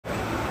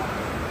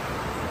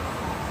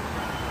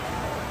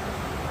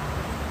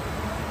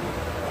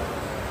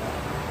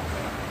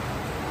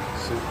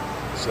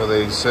So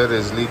they said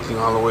it's leaking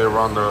all the way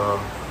around the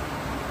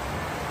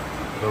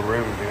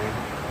rim, man.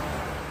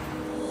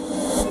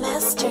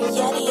 Master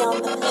Yeti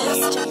on the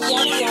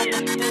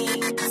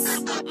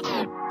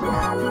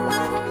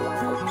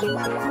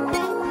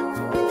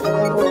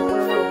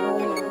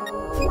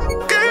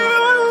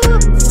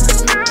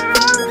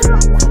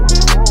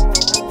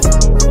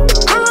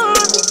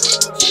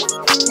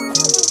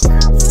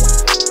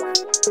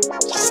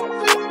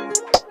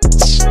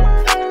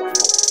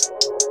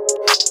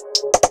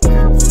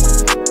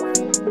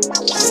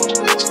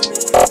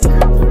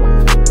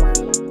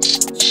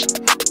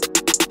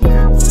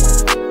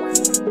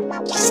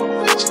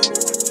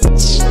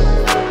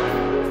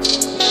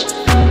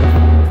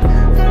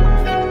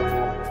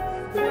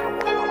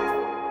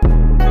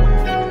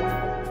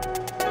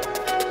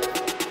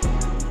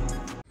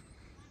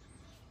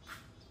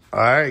All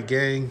right,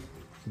 gang.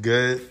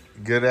 Good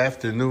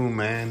afternoon,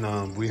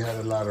 man. We had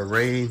a lot of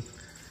rain.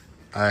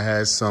 I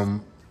had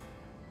some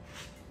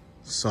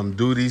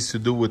duties to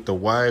do with the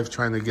wife,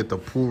 trying to get the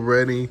pool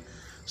ready.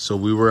 So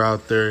we were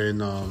out there in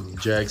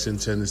Jackson,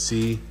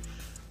 Tennessee.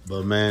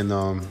 But man,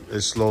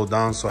 it slowed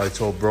down. So I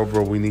told bro,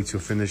 we need to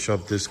finish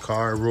up this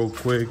car real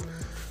quick.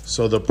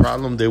 So the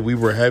problem that we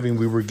were having,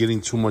 we were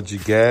getting too much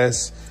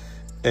gas,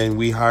 and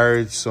we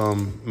hired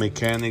some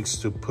mechanics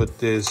to put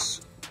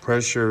this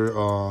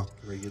pressure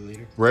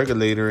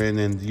regulator in,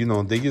 and you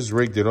know, they just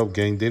rigged it up,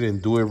 gang. They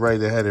didn't do it right.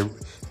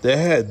 They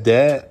had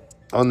that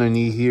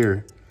underneath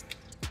here,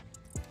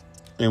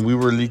 and we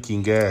were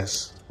leaking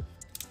gas.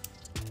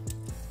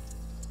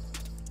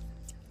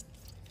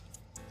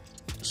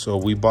 So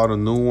we bought a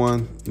new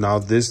one. Now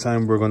this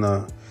time we're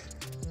gonna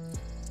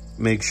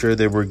make sure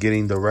that we're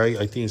getting the right.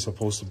 I think it's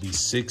supposed to be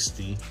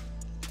 60.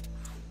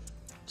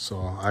 So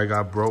I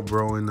got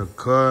bro in the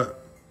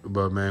cut,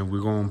 but man, we're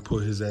gonna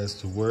put his ass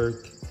to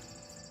work.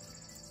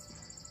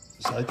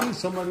 So I think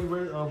somebody,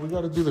 we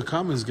got to do the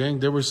comments, gang.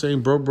 They were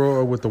saying,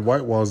 bro, with the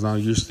white walls now,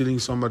 you're stealing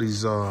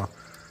somebody's,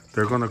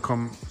 they're going to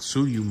come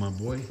sue you, my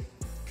boy.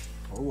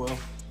 Oh, well.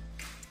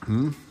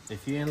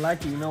 If you ain't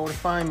like it, you know where to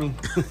find me.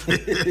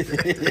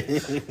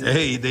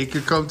 Hey, they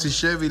could come to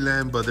Chevy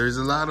Land, but there's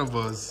a lot of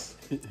us.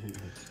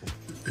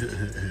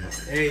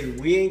 Hey,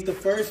 we ain't the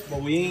first, but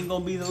we ain't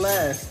going to be the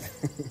last.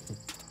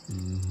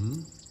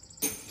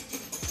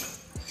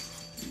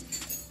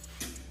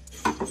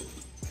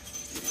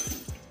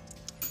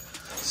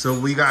 So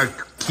we got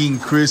King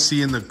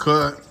Chrissy in the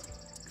cut,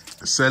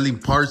 selling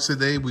parts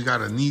today. We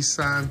got a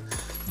Nissan,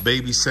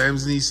 Baby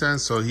Sam's Nissan.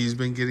 So he's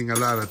been getting a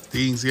lot of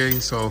things, gang.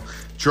 So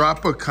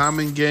drop a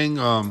comment, gang.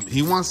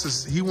 You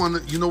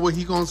know what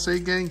he gonna say,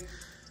 gang?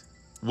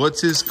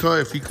 What's his cut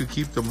if he could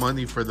keep the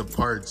money for the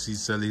parts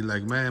he's selling?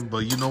 Like, man, but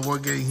you know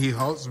what, gang? He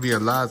helps me a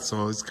lot,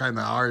 so it's kind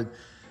of hard.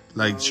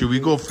 Like, should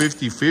we go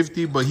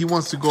 50-50? But he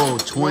wants to go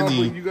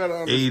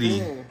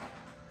 20-80.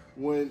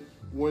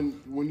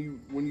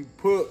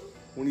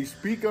 When you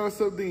speak on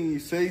something and you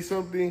say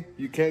something,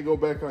 you can't go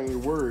back on your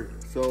word.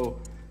 So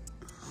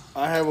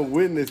I have a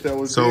witness that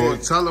was there.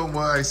 So tell him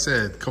what I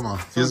said. Come on,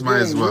 just might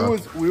as well.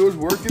 We was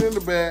working in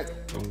the back.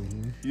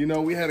 You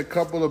know, we had a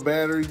couple of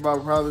batteries,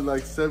 about probably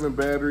like 7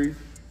 batteries.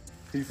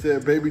 He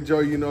said, "Baby Joe,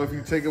 you know, if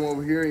you take them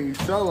over here and you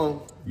sell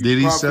them, did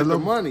he sell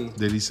them? Money."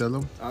 Did he sell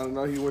them? I don't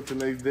know. He went the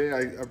next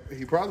day.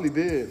 He probably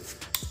did.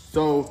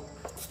 So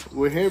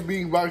with him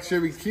being Box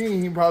Chevy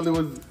King, he probably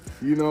was,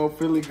 you know,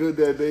 feeling good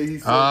that day. He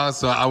said,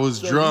 so I was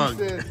drunk.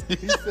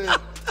 He said,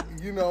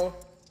 you know,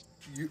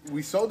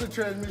 we sold the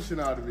transmission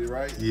out of it,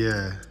 right?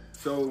 Yeah.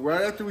 So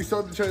right after we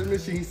sold the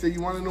transmission, he said, you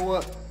want to know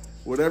what?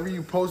 Whatever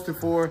you posted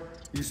for,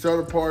 you sell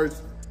the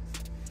parts,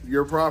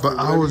 your profit.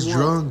 But I was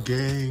drunk,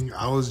 gang.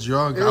 I was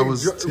drunk. Hey, I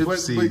was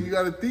tipsy. But you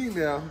got to think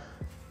now.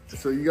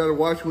 So you got to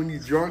watch when you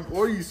drunk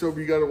or you sober.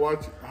 You got to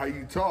watch how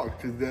you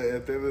talk. Because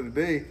at the end of the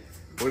day,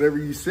 whatever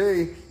you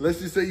say, let's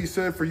just say you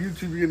said for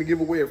YouTube, you're gonna give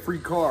away a free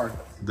car.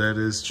 That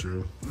is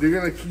true. You're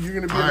gonna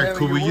be. All right,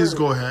 could we just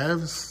go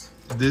halves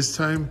this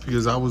time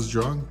because I was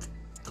drunk?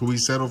 Could we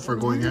settle for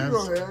going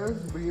halves? Go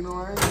halves, but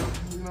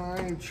I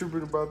ain't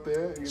tripping about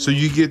that. So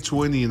you get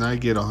 20 and I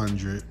get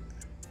 100.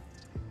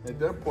 At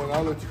that point,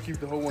 I'll let you keep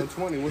the whole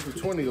 120. What's the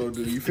 20 gonna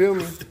do? You feel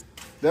me?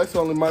 That's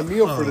only my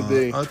meal for the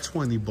day. A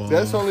 20 ball.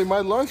 That's only my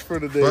lunch for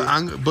the day.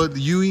 But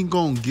you ain't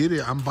gonna get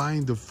it. I'm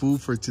buying the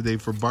food for today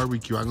for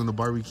barbecue. I'm gonna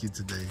barbecue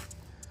today.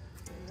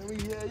 I mean,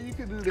 yeah, you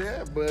can do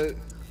that, but.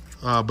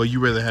 But you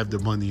rather have the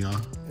money, huh?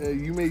 Yeah,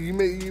 you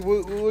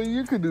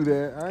could do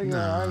that. I ain't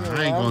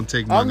gonna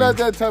take money. I'm not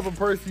that type of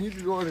person. You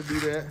can go ahead and do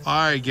that.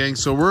 All right, gang.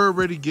 So we're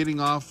already getting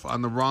off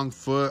on the wrong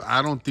foot.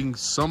 I don't think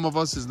some of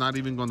us is not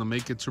even gonna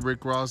make it to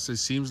Rick Ross. It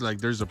seems like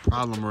there's a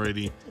problem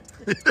already.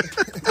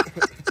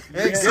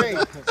 Hey,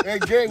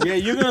 gang. Yeah,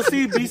 you're gonna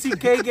see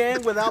BCK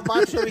gang without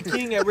Box Chevy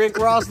King at Rick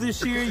Ross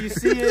this year. You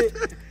see it.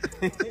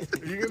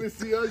 You're gonna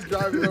see us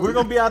driving. We're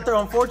gonna be out there.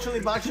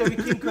 Unfortunately, Box Chevy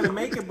King couldn't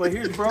make it, but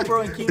here's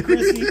Bro and King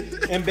Chrissy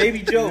and Baby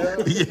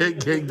Joe. Yeah,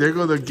 gang. They're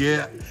gonna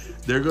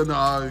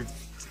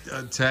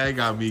tag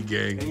on me,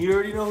 gang. And you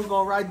already know who's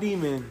gonna ride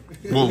Demon.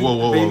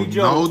 Whoa. Baby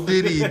Joe. No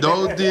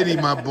Diddy,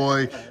 my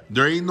boy.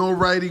 There ain't no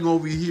riding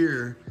over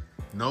here.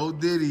 No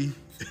Diddy.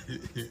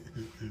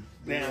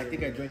 Man, I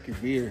think I drank your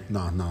beer.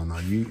 No,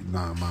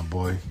 my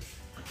boy.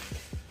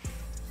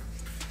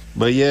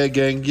 But yeah,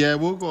 gang, yeah,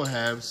 we'll go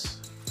halves.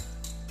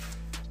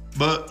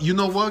 But you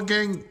know what,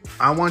 gang?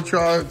 I want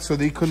y'all so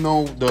they could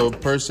know the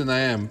person I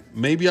am.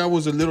 Maybe I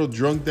was a little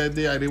drunk that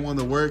day. I didn't want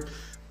to work.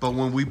 But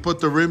when we put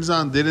the rims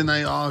on, didn't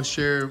I all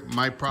share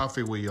my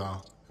profit with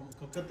y'all?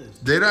 Come cut this.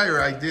 Did I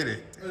or I did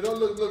it? Hey, don't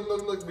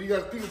look. But you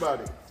got to think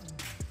about it.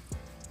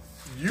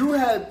 You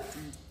had,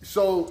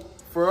 so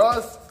for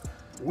us,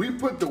 we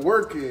put the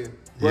work in.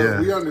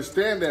 But we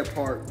understand that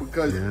part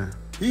because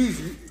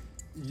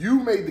you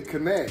made the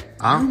connect.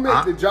 You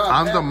made the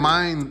job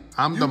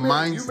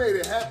happen. You made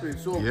it happen.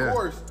 So, of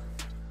course,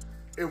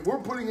 if we're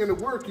putting in the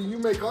work and you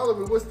make all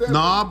of it, what's that?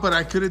 No, but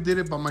I could have did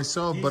it by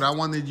myself. But I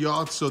wanted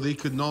y'all so they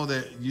could know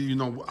that, you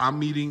know,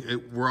 I'm eating,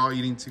 we're all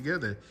eating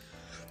together.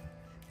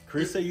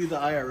 Chris said you the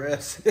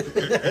IRS.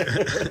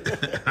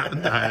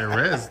 I'm the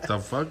IRS. The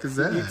fuck is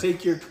that? You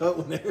take your cut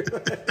whenever.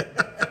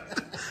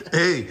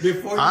 Hey,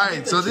 all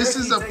right. So this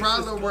is a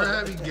problem we're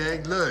having,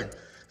 gang. Look.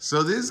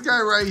 So this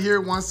guy right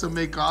here wants to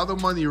make all the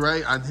money,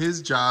 right, on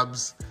his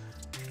jobs.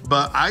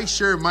 But I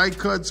share my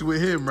cuts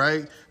with him,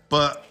 right?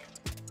 But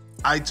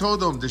I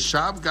told him the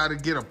shop got to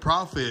get a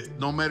profit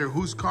no matter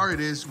whose car it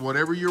is,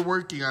 whatever you're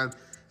working on.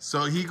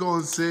 So he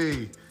gonna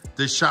say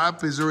the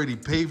shop is already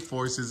paid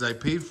for since I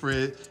paid for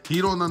it.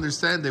 He don't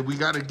understand that we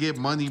got to get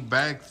money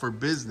back for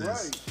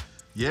business. Right.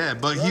 Yeah,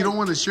 but he don't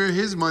want to share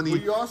his money.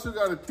 But you also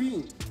got to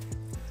think,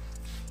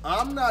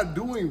 I'm not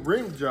doing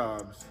rim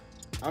jobs.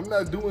 I'm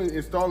not doing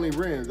installing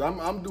rims.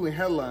 I'm doing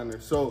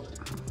headliners. So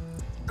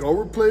go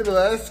replay the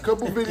last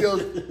couple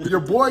videos.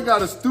 Your boy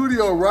got a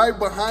studio right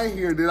behind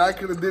here that I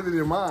could have did it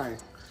in mine.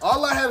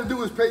 All I had to do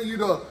was pay you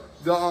the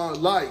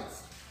lights.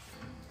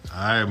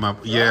 All right,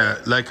 yeah,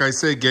 like I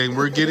said, gang,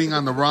 we're getting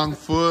on the wrong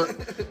foot.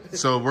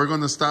 So we're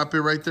going to stop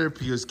it right there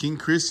because King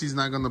Chrissy's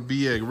not going to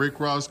be at Rick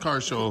Ross car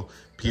show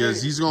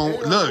because he's going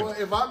to, look. Well,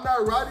 if I'm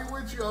not riding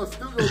with you, I'm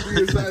still going to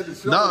be inside the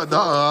show. No,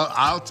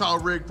 I'll tell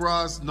Rick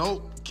Ross,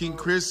 nope, King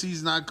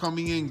Chrissy's not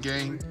coming in,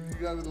 gang. You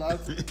got a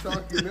lot to be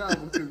talking now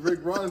because Rick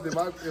Ross,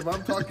 if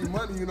I'm talking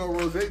money, you know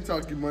Rose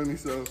talking money,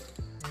 so.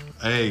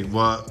 Hey,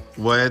 well,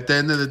 at the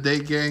end of the day,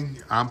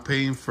 gang, I'm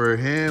paying for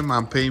him.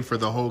 I'm paying for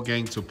the whole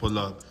gang to pull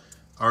up.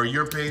 Or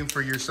you're paying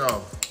for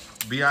yourself.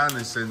 Be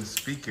honest and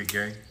speak it,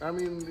 gang. I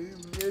mean,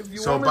 if you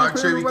so want me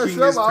to pay for Chevy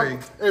myself, King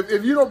is paying.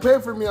 If you don't pay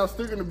for me, I'm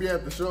still going to be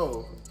at the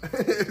show.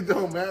 It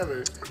don't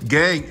matter.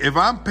 Gang, if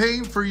I'm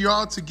paying for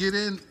y'all to get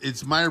in,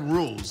 it's my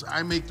rules.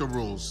 I make the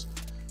rules.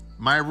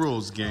 My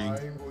rules, gang.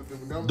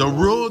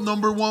 The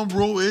number one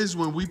rule is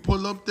when we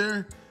pull up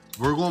there,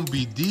 we're going to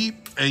be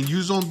deep and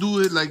you don't do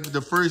it like the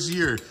first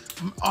year.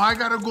 Oh, I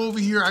got to go over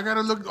here. I got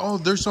to look. Oh,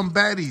 there's some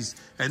baddies.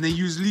 And then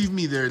you just leave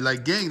me there.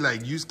 Like, gang,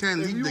 like, you just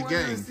can't leave the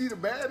gang. If you want to see the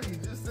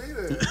baddies, just say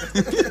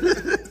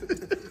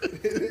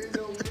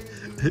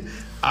that.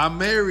 I'm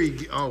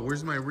married. Oh,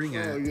 where's my ring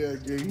at? Oh, yeah,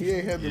 gang. He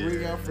ain't had the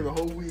ring out for the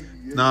whole week.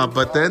 Nah,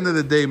 but at the end of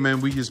the day, man,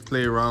 we just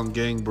play around,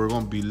 gang. We're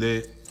going to be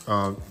lit.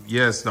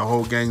 Yes, the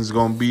whole gang's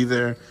going to be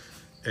there.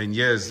 And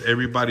yes,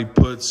 everybody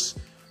comes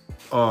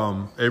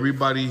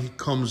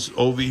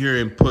over here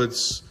and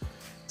puts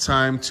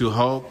time to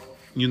help,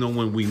 you know,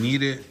 when we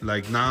need it.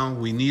 Like now,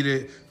 we need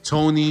it.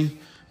 Tony,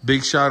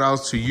 big shout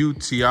outs to you,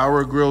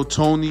 Tiara Grill,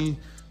 Tony.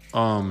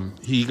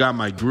 He got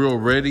my grill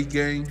ready,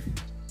 gang.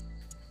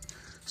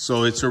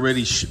 So it's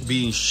already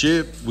being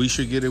shipped. We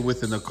should get it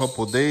within a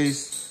couple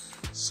days.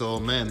 So,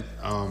 man,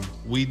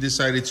 we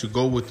decided to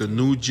go with the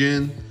new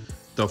gin,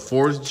 the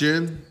 4th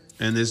gin,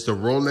 and it's the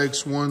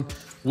Rolex one.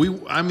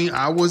 I mean,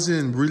 I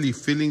wasn't really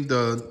feeling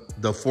the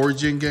 4th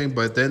gin, gang,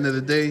 but at the end of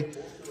the day,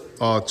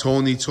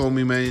 Tony told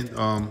me, man,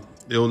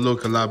 it'll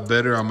look a lot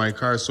better on my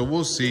car. So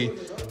we'll see.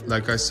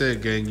 Like I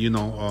said, gang, you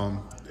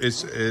know,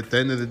 it's at the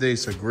end of the day,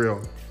 it's a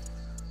grill.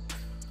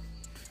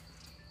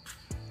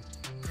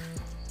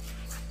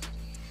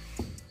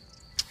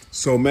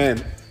 So,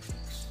 man,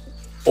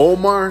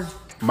 Omar,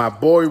 my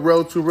boy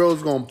Rail to Rail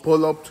is going to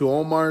pull up to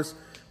Omar's.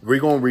 We're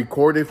going to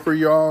record it for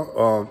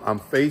y'all on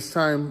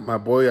FaceTime. My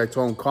boy, I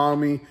told him, call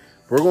me.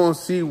 We're going to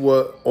see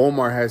what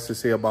Omar has to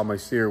say about my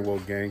steering wheel,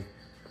 gang.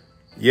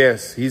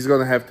 Yes, he's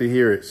going to have to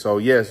hear it. So,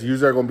 yes, you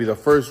are going to be the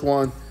first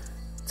one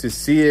to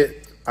see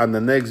it on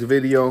the next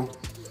video.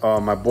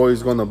 My boy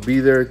is going to be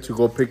there to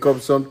go pick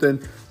up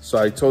something. So,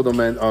 I told him,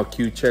 man,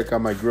 Q, check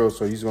out my grill.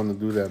 So, he's going to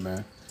do that,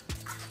 man.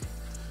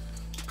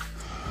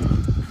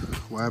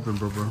 What happened,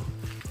 bro? Oh,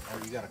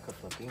 you got to cut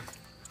the thing.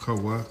 Cut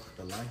what?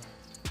 The line.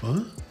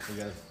 Huh? You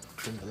got to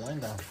trim the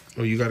line down.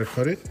 Oh, you got to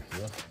cut it?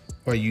 Yeah.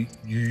 Why, you're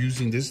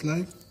using this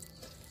line?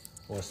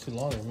 Well, it's too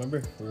long,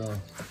 remember? We're going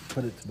to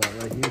put it about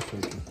right here so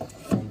we can come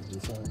to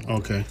the side.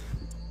 Okay.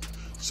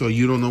 So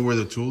you don't know where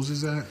the tools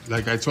is at?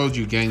 Like I told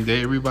you, gang,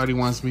 everybody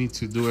wants me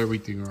to do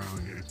everything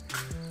around here.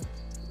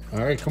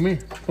 All right, come here.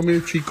 Come here,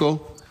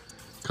 Chico.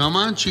 Come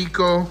on,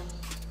 Chico.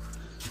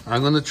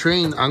 I'm going to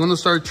train. I'm going to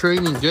start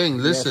training, gang.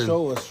 Listen.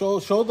 Yeah,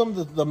 show them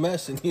the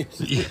mess in here.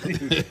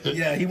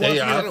 Yeah, he wants me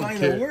to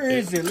find it. Where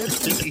is it? Let's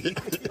see.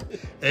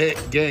 Hey,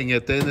 gang,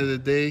 at the end of the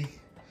day,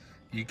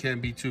 You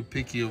can't be too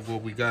picky of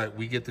what we got.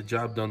 We get the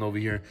job done over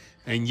here.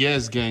 And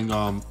yes, gang,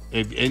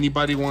 if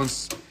anybody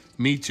wants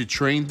me to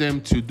train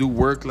them to do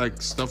work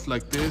like stuff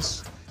like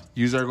this,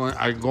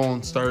 I go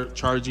and start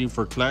charging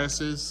for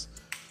classes.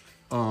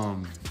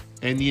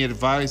 Any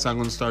advice, I'm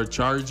gonna start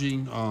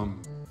charging.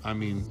 I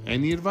mean,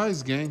 any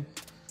advice, gang.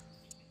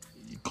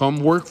 Come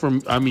work for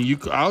me. I mean, you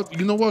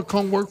know what?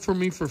 Come work for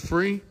me for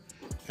free,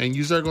 and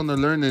you are gonna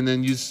learn, and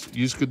then you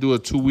could do a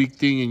 2-week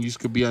thing, and you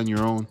could be on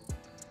your own.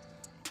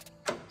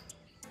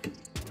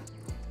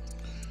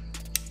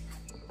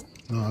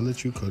 No, I'll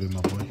let you cut it, my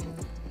boy.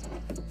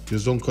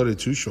 Just don't cut it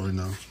too short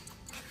now.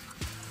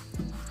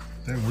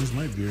 Damn, where's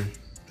my beer?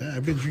 Damn,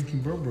 I've been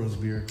drinking Bro's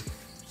beer.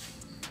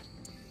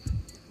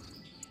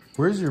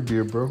 Where's your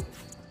beer, bro?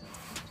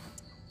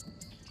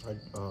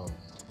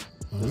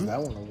 There's that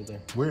one over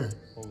there. Where?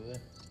 Over there.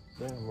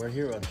 Damn, right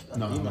here.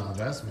 No,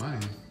 that's mine.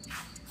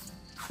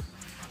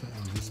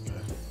 Damn, this guy.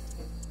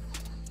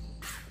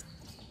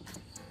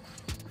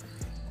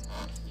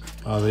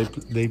 Oh,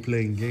 they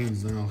playing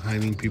games now,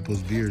 hiding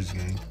people's beers,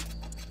 gang.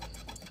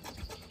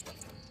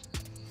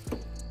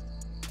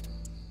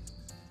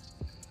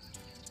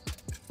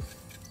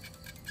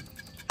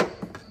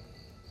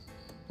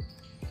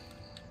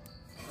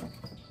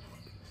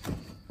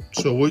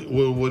 So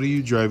what are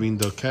you driving?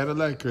 The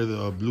Cadillac or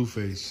the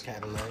Blueface?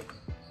 Cadillac.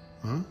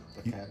 Huh?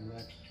 The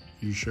Cadillac.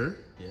 You sure?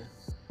 Yeah.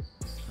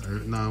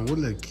 Nah, we'll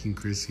let King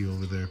Chrissy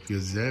over there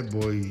because that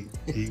boy,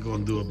 he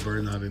gonna do a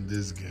burnout in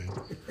this game.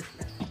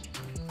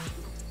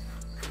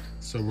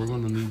 So we're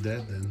gonna need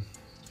that then,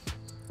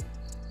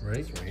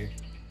 right? It's right here.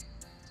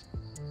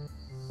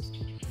 Yeah,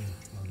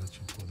 I'll let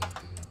you pull that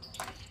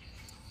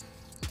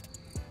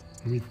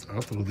thing out.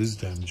 I'll throw this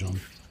damn junk.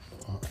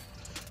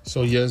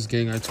 So yes,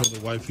 gang, I told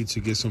the wifey to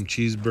get some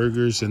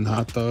cheeseburgers and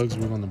hot dogs.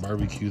 We're gonna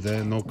barbecue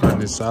that. No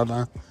carne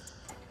asada.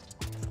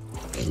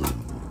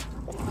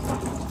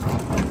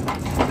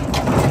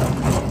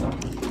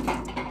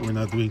 We're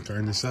not doing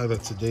carne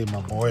asada today,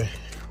 my boy.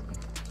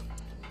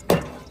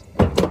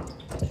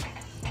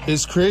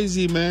 It's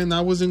crazy, man.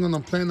 I wasn't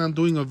gonna plan on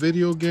doing a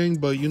video, gang,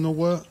 but you know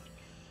what?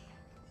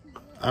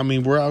 I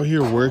mean, we're out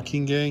here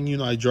working, gang. You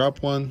know, I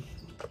drop one.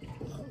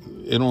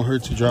 It don't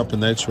hurt to drop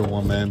an extra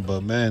one, man.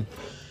 But man,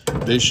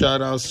 big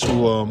shout outs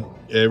to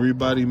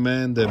everybody,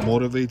 man, that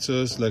motivates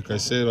us. Like I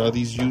said, all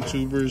these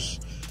YouTubers,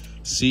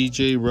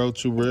 CJ, Road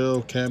to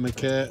Rail,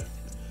 Kamacat,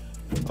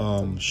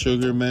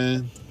 Sugar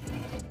Man,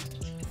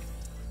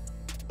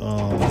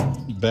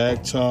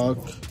 Bag Talk,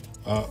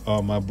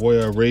 my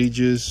boy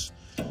Outrageous,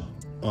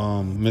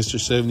 Mr.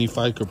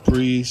 75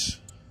 Caprice,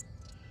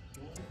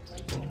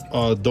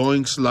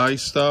 Doinks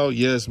Lifestyle.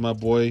 Yes, my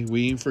boy,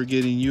 we ain't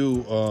forgetting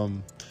you.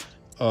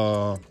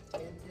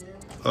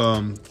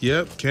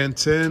 Yep, Ken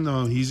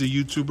 10, he's a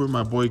YouTuber,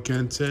 my boy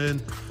Ken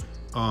 10.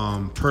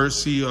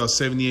 Percy,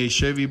 78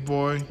 Chevy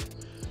Boy.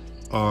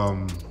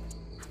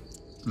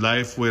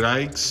 Life with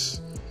Ikes.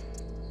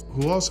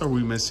 Who else are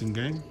we missing,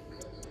 gang?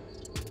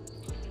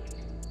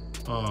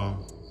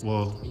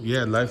 Well,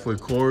 yeah, Life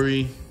with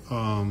Corey.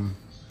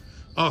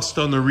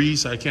 Stunner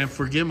Reese. I can't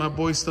forget my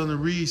boy Stunner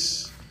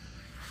Reese.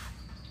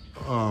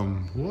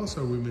 Who else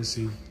are we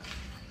missing?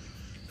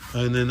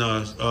 And then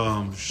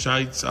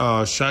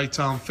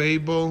Chi-Town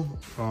Fable,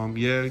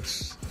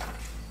 yes,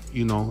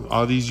 you know,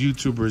 all these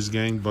YouTubers,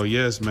 gang. But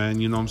yes, man,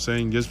 you know what I'm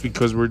saying? Just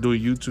because we're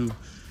doing YouTube,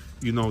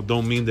 you know,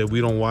 don't mean that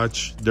we don't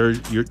watch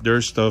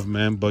their stuff,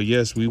 man. But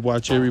yes, we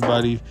watch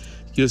everybody.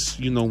 Just,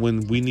 you know,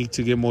 when we need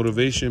to get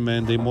motivation,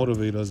 man, they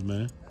motivate us,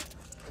 man.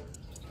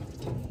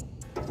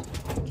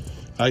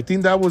 I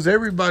think that was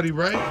everybody,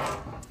 right?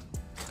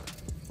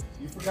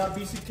 You forgot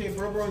BCK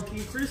Bro and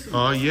King Chrissy.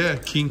 Oh, yeah,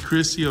 King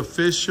Chrissy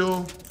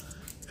Official.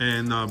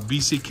 And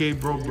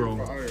BCK Bro.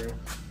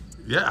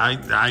 Yeah,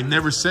 I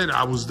never said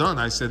I was done.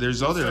 I said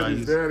there's other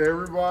ideas. Is that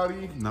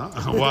everybody? No.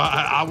 Well,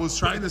 I was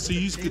trying to so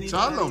you could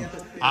tell them.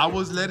 I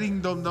was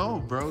letting them know,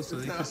 bro, so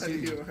they could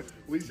see.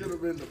 We should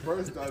have been the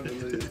first on the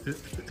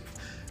list.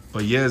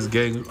 But yes,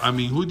 gang. I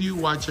mean, who do you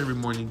watch every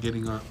morning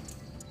getting up?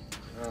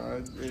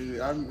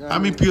 I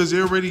mean, because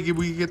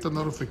we get the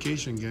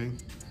notification, gang.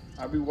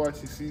 I be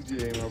watching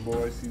CJ, my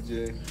boy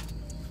CJ.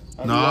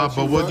 Nah,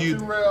 but what do you?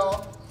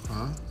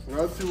 Huh?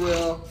 Road to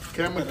Rail,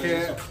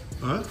 Kamacat.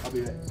 Huh? I'll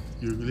be back.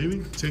 You're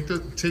leaving? Take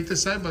the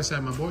side by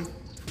side, my boy.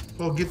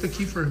 Oh, get the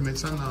key for him.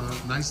 It's on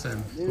the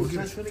nightstand. Go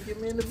get it. Trying to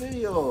get me in the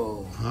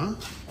video. Huh?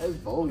 That's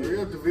bold.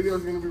 Yeah, the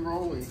video's gonna be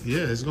rolling. Yeah,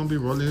 it's gonna be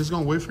rolling. It's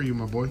gonna wait for you,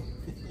 my boy.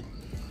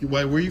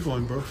 Where are you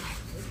going, bro?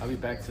 I'll be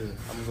back I'm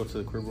gonna go to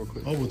the crib real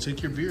quick. Oh, we'll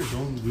take your beer. We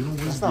don't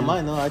waste. That's not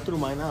mine, no. I threw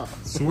mine out.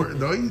 Swear,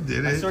 no, you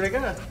didn't. I swear to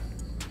God.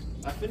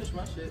 I finished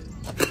my shit.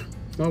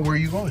 No, where are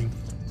you going?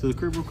 To the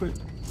crib real quick.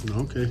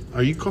 Okay.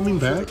 Are you coming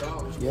back?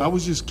 Yeah. I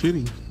was just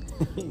kidding.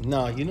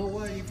 No, you know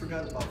what? You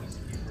forgot about this.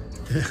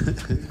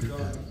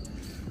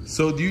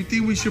 So, do you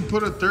think we should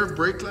put a third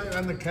brake light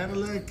on the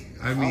Cadillac?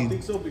 I don't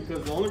think so,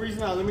 because the only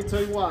reason let me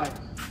tell you why.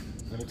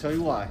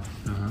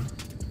 Uh-huh.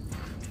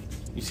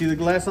 You see the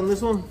glass on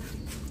this one?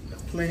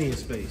 Plenty of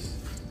space.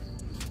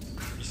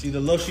 You see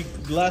the Lushy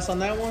glass on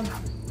that one?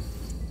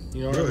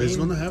 You know what I mean? It's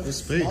gonna have it's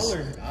space.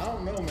 Smaller. I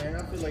don't know, man.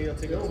 I feel like it'll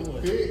take up too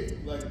much.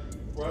 Fit, like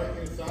right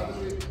inside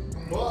of it.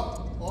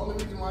 But only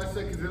reason why I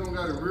say is they don't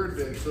got a rear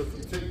deck. So if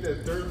you take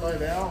that third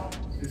light out,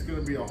 it's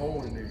gonna be a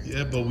hole in there.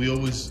 Yeah, but we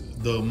always,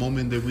 the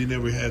moment that we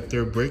never had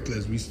third brake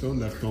lights, we still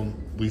left them.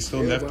 We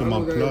still left them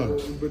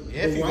unplugged. But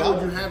why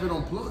would you have it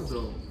unplugged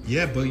though?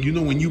 Yeah, but you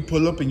know when you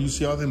pull up and you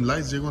see all them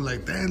lights, they're going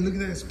like, "Damn, look at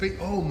that space!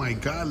 Oh my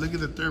God, look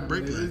at the third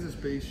brake light." It is a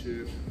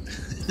spaceship.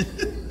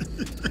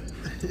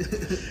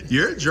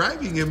 You're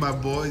driving it, my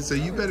boy, so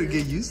you better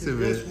get used to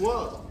Guess it.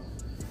 what?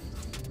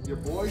 Your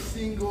boy's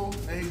single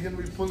and he's gonna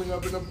be pulling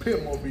up in a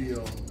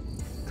pitmobile.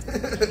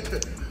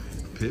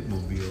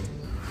 Pitmobile.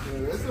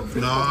 Yeah, that's a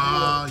pitmobile.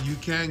 Nah, you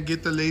can't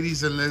get the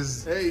ladies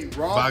unless. Hey,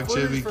 raw Buy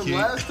footage Chevy from King.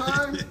 last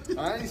time.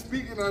 I ain't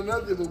speaking on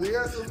nothing, but we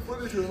had some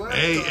footage from last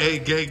time. Hey,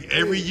 gang,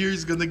 every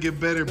year's gonna get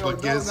better,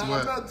 but guess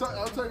what? I'm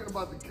talking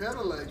about the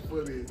Cadillac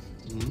footage.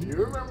 You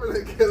remember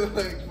the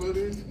Cadillac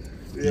footage?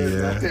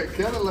 Yeah. That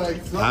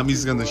Cadillac.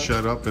 Tommy's gonna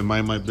shut up and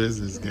mind my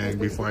business, gang,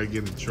 before I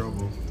get in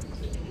trouble.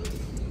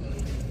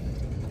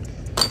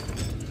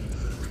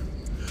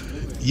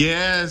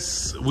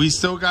 Yes, we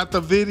still got the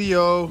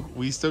video.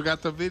 We still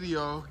got the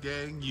video,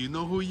 gang. You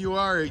know who you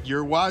are.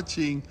 You're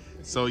watching.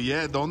 So,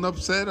 yeah, don't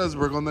upset us.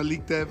 We're going to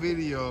leak that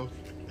video.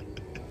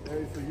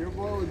 Hey, so your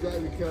boy was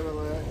driving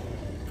Cadillac.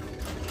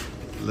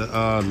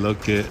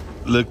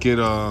 Look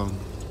at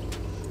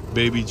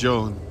Baby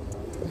Joan.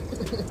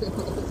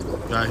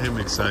 Got him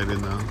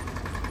excited now.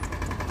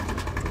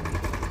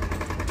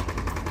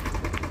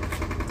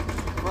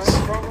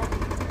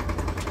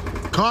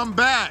 Come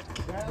back.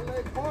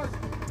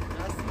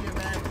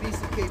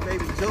 BCK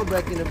Baby Joe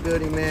back in the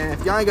building, man.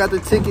 If y'all ain't got the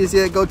tickets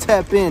yet, go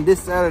tap in this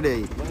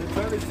Saturday.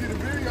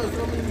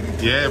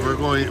 Yeah, we're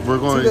going.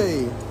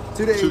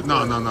 2 days.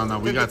 No.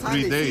 We got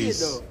 3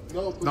 days.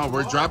 No,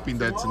 we're dropping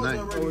that tonight.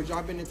 Oh, we're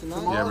dropping it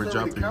tonight? Yeah, we're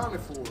dropping.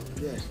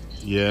 Yeah.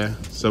 Yeah,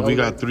 so we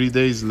got 3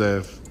 days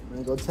left.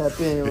 Man, go tap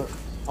in.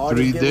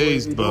 3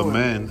 days, but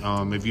man,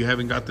 if you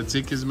haven't got the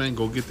tickets, man,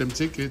 go get them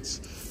tickets.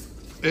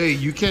 Hey,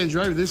 you can't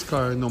drive this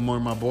car no more,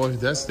 my boy.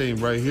 That's staying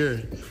right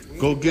here.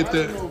 Go get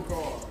the.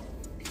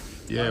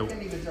 Yeah.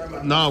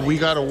 No, we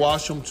gotta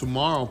wash them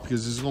tomorrow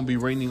because it's gonna be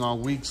raining all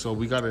week, so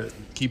we gotta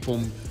keep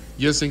them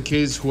just in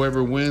case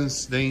whoever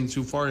wins, they ain't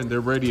too far and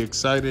they're ready,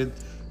 excited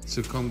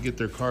to come get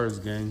their cars,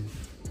 gang.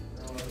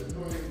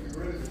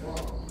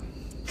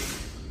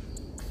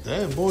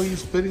 Damn, boy, you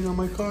spitting on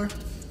my car?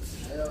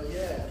 Hell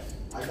yeah.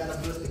 I got a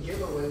boost to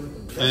giveaway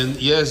with the And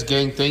yes,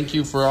 gang, thank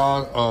you for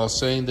all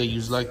saying that you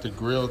like the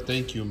grill.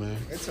 Thank you, man.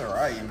 It's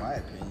alright in my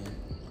opinion.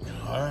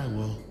 All right,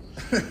 well.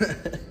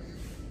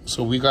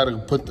 So we gotta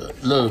put the,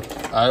 look,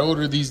 I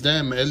ordered these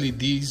damn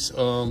LEDs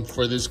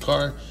for this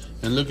car,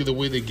 and look at the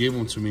way they gave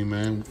them to me,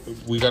 man.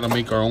 We gotta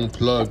make our own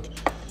plug.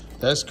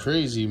 That's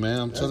crazy, man.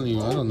 I'm telling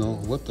you, I don't know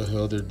what the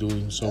hell they're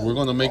doing. So we're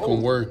gonna make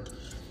them work.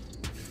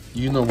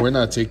 You know we're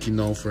not taking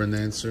no for an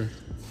answer.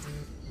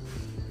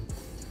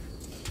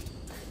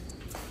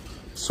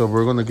 So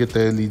we're gonna get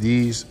the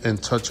LEDs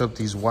and touch up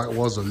these white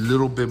walls a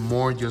little bit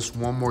more, just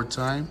one more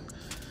time.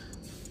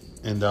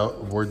 And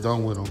we're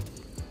done with them.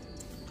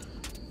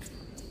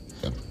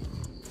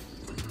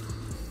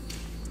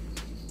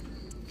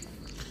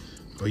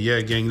 But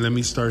yeah, gang, let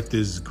me start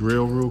this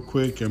grill real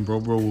quick and bro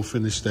will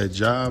finish that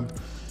job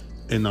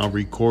and I'll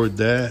record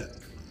that.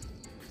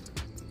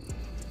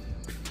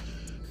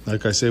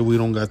 Like I said, we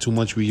don't got too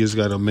much. We just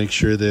got to make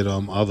sure that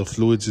all the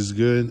fluids is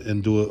good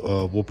and do it.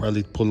 We'll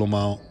probably pull them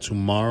out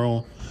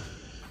tomorrow.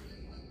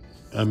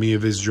 I mean,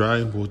 if it's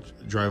dry, we'll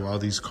drive all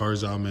these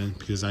cars out, man,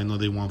 because I know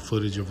they want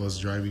footage of us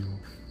driving.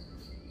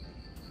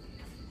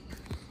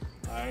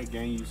 All right,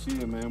 gang, you see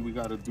it, man. We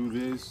got to do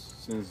this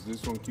since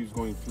this one keeps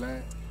going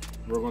flat.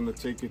 We're going to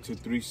take it to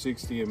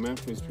 360 in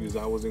Memphis because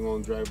I wasn't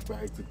going to drive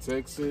back to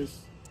Texas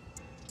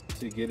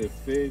to get it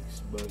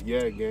fixed. But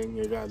yeah, gang,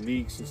 it got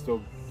leaks and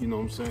still, you know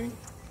what I'm saying?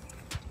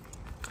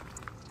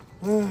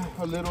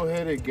 A little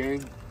headache,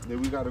 gang, that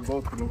we got to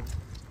go through.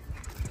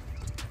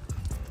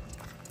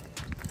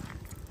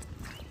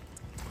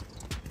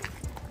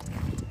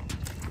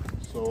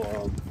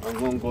 So I'm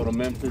going to go to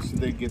Memphis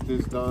today, get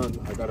this done.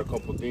 I got a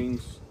couple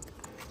things.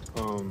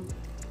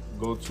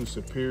 Go to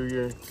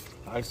Superior.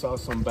 I saw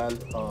some bad,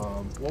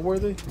 what were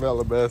they?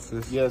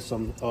 Calabasas. Yeah,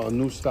 some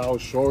new style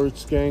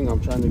shorts, gang. I'm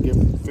trying to get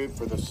fit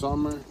for the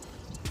summer.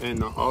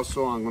 And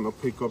also, I'm going to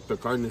pick up the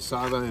carne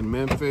asada in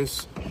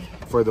Memphis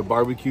for the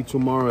barbecue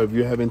tomorrow. If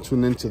you haven't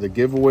tuned into the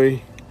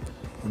giveaway,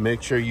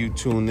 make sure you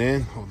tune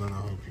in. Hold on,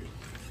 I'll help you.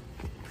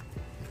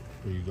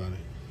 Where you got it?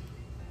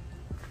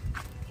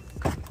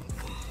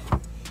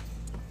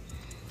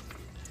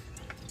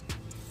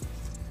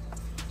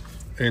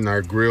 And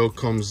our grill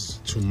comes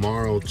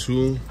tomorrow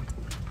too.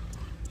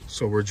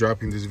 So we're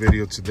dropping this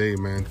video today,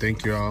 man.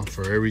 Thank you all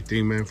for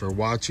everything, man, for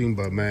watching.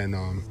 But man,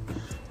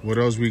 what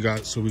else we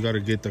got? So we got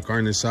to get the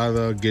carne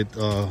asada,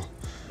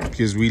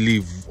 because we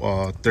leave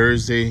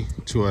Thursday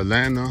to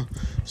Atlanta.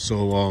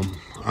 So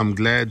I'm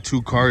glad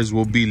 2 cars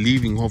will be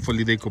leaving.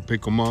 Hopefully they could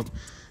pick them up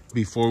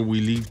before we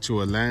leave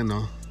to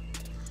Atlanta.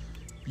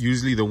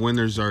 Usually the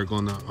winners are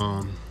gonna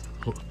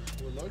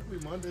luckily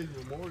Monday's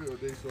Memorial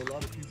Day, so a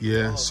lot of people.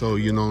 Yeah, so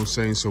you know what I'm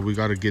saying. So we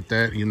got to get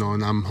that, you know,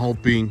 and I'm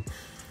hoping,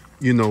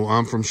 you know,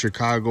 I'm from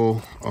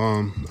Chicago.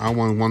 I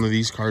want one of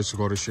these cars to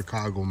go to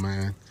Chicago,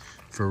 man,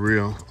 for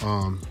real.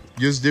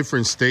 Just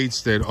different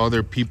states that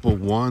other people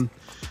won.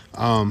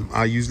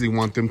 I usually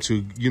want them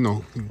to, you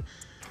know,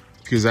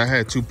 because I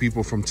had 2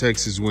 people from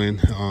Texas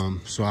win.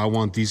 So I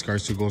want these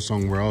cars to go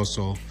somewhere else.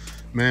 So,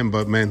 man,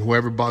 but man,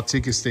 whoever bought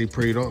tickets, stay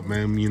prayed up,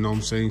 man. You know what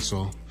I'm saying?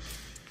 So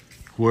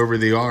whoever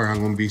they are, I'm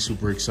going to be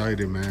super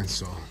excited, man.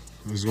 So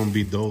it's going to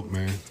be dope,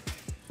 man.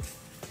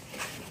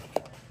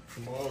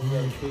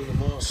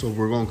 So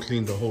we're going to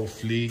clean the whole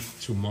fleet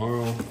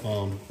tomorrow.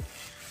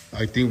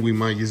 I think we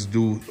might just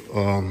do,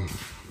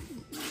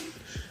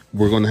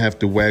 we're going to have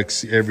to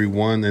wax every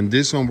one. And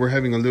this one, we're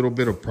having a little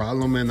bit of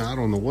problem, and I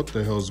don't know what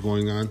the hell's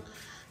going on.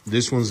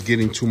 This one's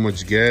getting too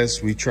much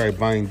gas. We tried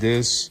buying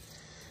this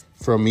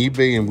from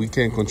eBay, and we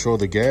can't control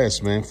the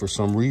gas, man, for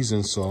some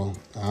reason. So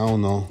I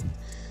don't know.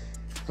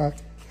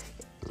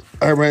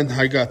 I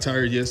got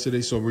tired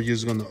yesterday, so we're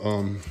just gonna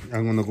I'm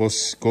gonna go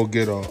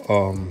get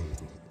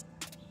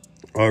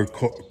our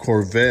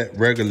Corvette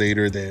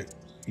regulator that,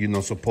 you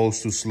know,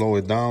 supposed to slow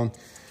it down,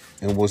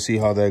 and we'll see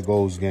how that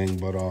goes, gang.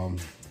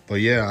 But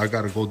yeah, I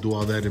gotta go do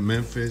all that in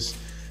Memphis.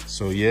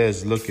 So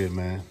yes, look it,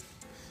 man.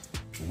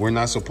 We're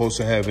not supposed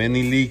to have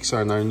any leaks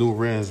on our new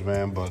rims,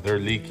 man, but they're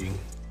leaking.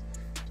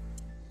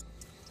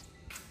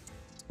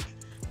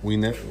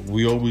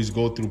 We always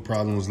go through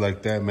problems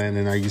like that, man.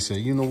 And I just say,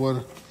 you know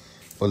what?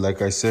 But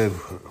like I said,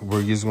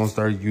 we're just gonna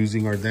start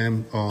using our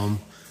damn,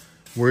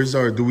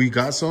 do we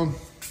got some?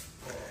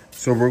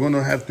 So we're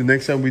gonna have to,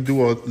 next time we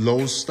do a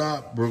Lowe's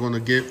stop, we're gonna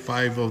get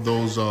 5 of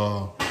those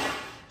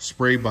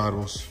spray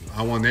bottles.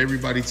 I want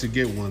everybody to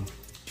get one.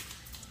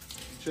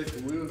 Check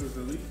the wheels if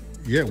they're leaking.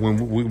 Yeah,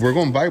 when we're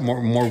gonna buy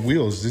more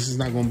wheels. This is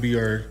not gonna be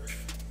our,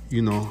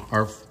 we're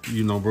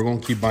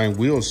gonna keep buying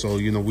wheels. So,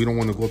 you know, we don't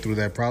want to go through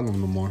that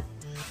problem no more.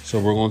 So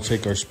we're gonna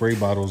take our spray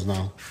bottles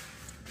now.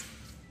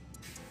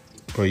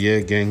 But yeah,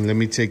 gang, let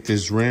me take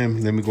this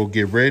rim. Let me go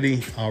get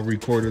ready. I'll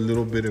record a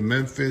little bit in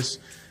Memphis.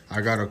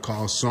 I gotta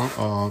call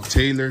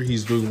Taylor.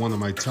 He's doing one of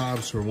my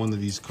tops for one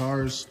of these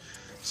cars.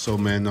 So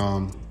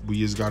man, we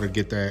just gotta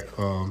get that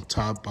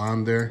top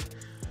on there.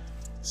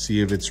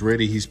 See if it's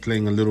ready. He's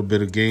playing a little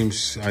bit of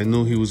games. I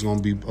knew he was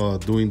gonna be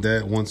doing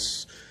that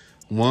once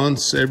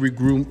every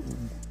good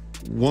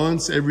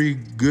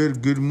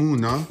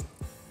moon, huh?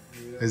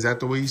 Yeah. Is that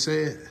the way you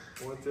say it?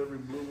 Once every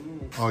blue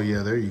moon. Oh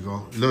yeah, there you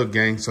go. Look,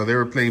 gang. So they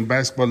were playing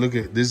basketball. Look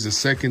at this. Is the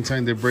second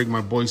time they break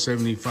my boy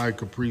 75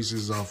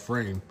 Caprice's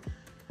frame,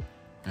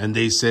 and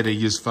they said it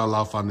just fell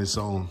off on its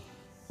own.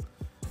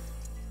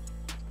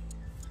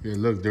 Yeah,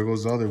 look, there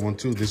goes the other one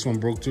too. This one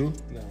broke too?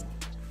 No.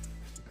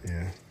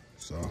 Yeah.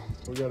 So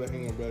we gotta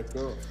hang it back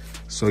up.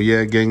 So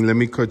yeah, gang, let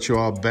me cut you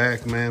all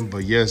back, man.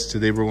 But yes,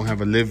 today we're gonna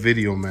have a live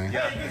video, man.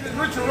 Yeah, this is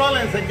Richard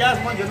Rollins and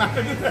gas one. You're not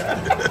gonna do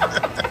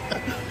that.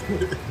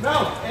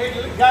 No,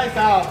 hey guys,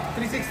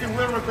 360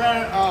 wheel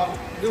repair.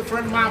 Good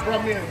friend of mine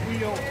brought me a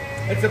wheel.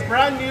 It's a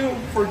brand new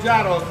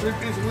Forgiato,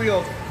 3-piece wheel.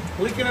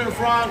 Leaking in the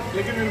front,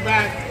 leaking in the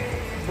back.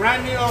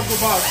 Brand new off the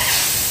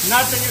box.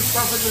 Nothing is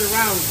perfectly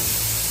round.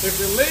 If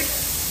it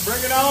leaks,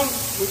 bring it on.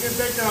 We can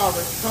take it off.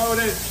 It's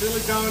coated,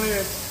 silicone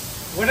it.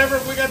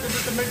 Whatever we got to do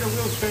to make the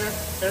wheels fair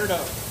it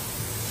up.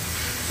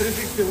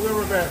 360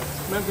 wheel repair,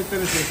 Memphis,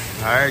 Tennessee.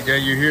 All right,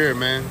 gang, you hear it,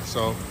 man.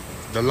 So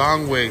the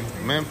long way,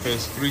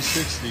 Memphis,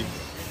 360.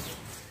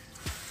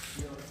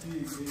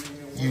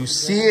 You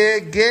see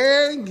it,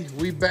 gang?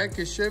 We back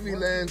at Chevy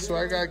Land. So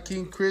I got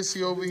King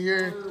Chrissy over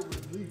here.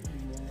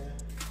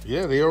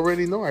 Yeah, they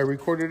already know. I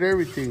recorded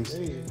everything.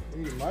 Hey,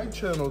 my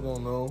channel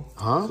don't know.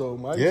 Huh? So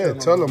my yeah,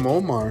 tell them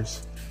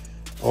Omars.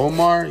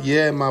 Omar,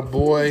 yeah, my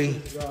boy.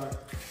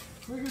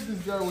 Look at this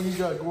guy when he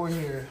got going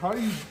here. How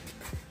you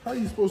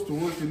supposed to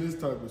work in this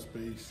type of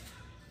space?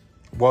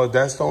 Well,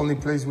 that's the only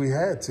place we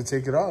had to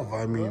take it off.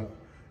 I mean,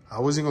 I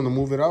wasn't going to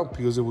move it out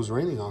because it was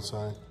raining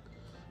outside.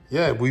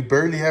 Yeah, we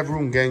barely have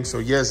room, gang. So,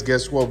 yes,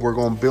 guess what? We're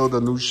going to build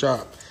a new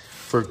shop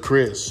for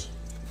Chris.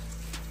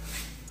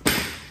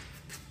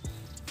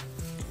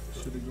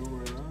 Should it go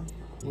right on?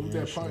 Look at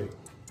that pipe.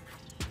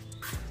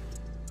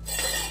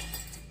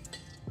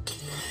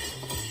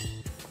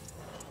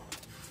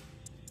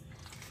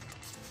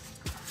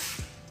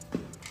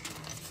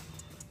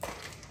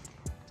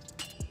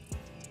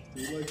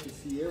 We like to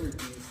see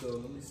everything, so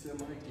let me set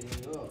my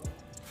gang up.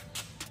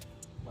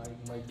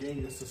 My gang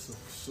is the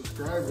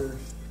subscribers,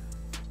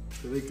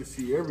 so they can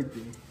see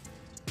everything.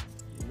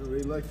 You know,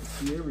 they like to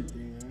see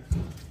everything, man.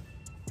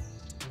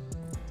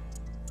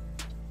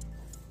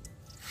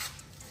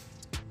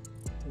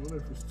 I wonder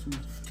if it's too...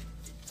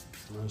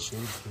 It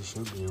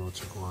should be able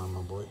to go on,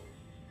 my boy.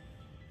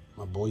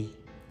 My boy.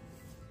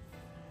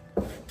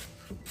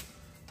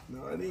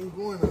 No, it ain't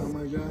going on,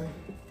 my guy.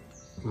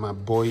 My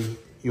boy.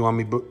 You want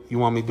me to do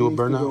a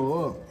burnout?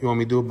 Go up. You want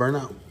me to do a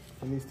burnout?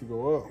 It needs to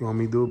go up. You want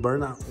me to do a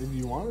burnout? If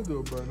you want to do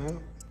a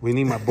burnout. We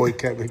need my boy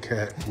Kevin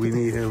Cat. We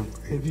need him.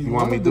 If you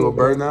want me to do a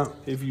burnout?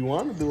 If you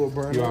want to do a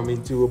burnout. You want me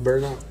to do a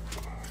burnout?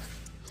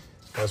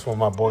 That's what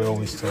my boy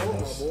always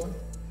tells us.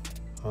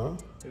 Huh?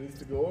 It needs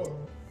to go up.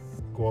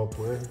 Go up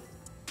where?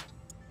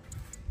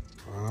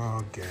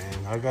 Oh,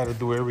 gang. I got to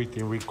do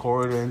everything.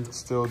 Record and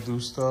still do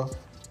stuff.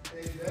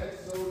 Hey,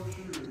 that's so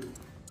true.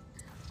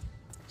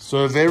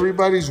 So if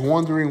everybody's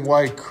wondering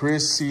why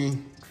Chrissy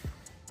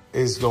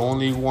is the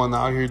only one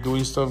out here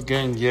doing stuff,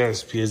 gang,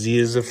 yes, because he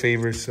is a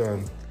favorite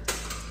son.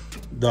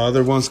 The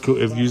other ones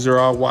could, if you are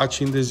all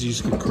watching this, you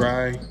could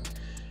cry.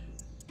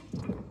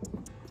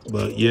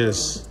 But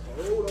yes.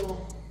 Hold on.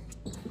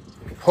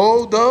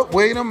 Hold up.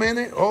 Wait a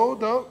minute.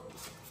 Hold up.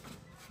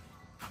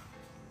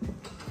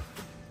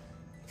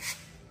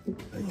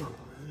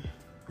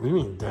 What do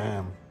you mean,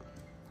 damn?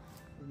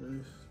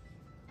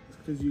 It's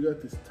because you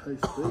got this tight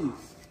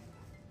space.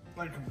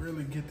 I can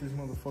barely get this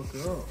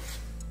motherfucker up.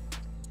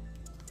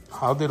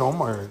 How did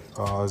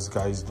Omar's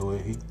guys do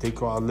it? They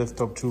go out, lift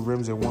up 2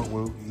 rims and one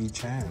with each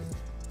hand.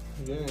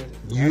 Yeah.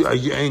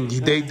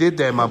 They did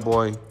that, my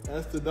boy.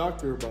 Ask the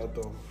doctor about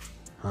them.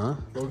 Huh?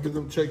 Go get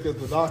them checked at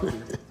the doctor.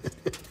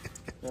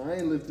 I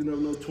ain't lifting up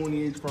no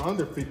 28 for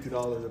under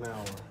 $50 an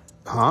hour.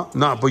 Huh?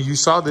 No, but you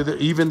saw that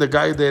even the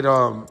guy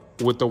that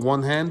with the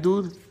one hand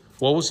dude,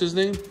 what was his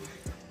name?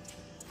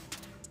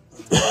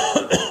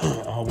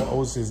 What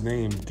was his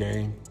name,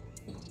 gang?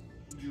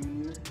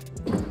 Junior.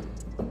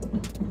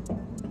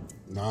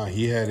 Nah,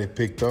 he had it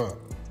picked up.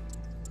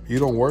 He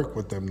don't work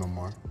with them no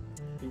more.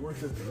 He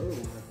works at the other one,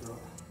 I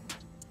thought.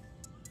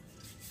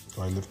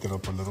 So I lift it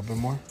up a little bit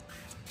more.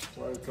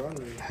 Why are you trying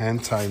to?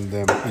 Hand tighten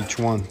them, each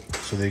one,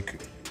 so they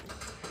could.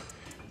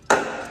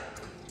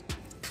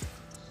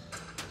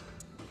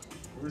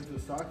 Where's the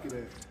socket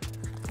at?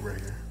 Right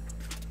here.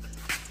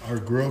 Our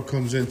grill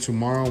comes in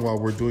tomorrow while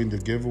we're doing the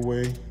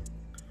giveaway.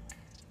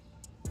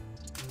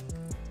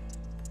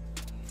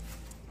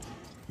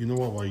 You know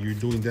what? While you're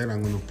doing that,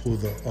 I'm gonna pull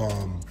the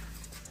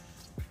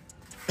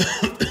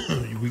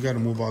we gotta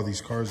move all these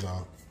cars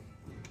out.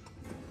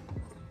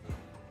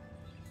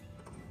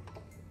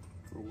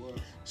 For what?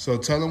 So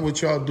tell them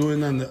what y'all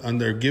doing on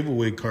their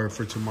giveaway card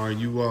for tomorrow.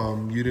 You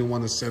didn't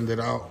want to send it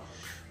out.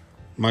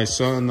 My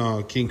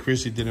son King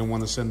Chrissy didn't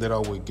want to send it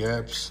out with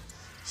gaps,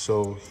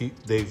 so he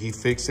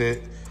fixed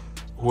it.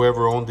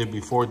 Whoever owned it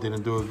before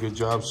didn't do a good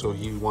job, so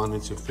he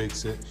wanted to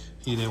fix it.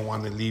 He didn't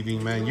want it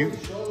leaving, man.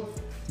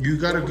 You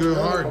got a good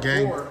heart,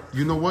 gang.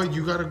 You know what?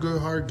 You got a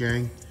good heart,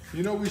 gang.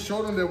 You know, we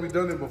showed them that we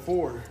done it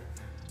before.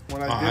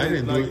 When I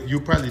didn't do it. You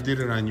probably did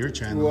it on your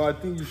channel. Well, I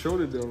think you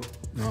showed it though.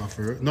 No,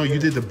 for real. No, you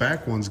did the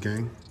back ones,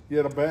 gang.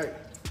 Yeah, the back.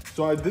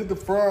 So I did the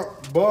front,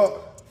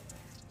 but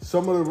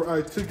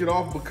I took it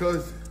off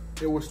because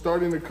it was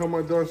starting to come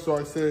undone. So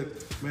I said,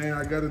 man,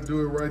 I got to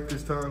do it right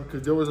this time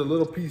because there was a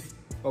little piece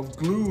of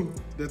glue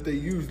that they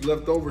used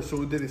left over,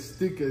 so it didn't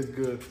stick as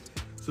good.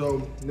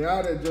 So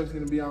now that junk's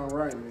gonna be all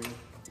right, man.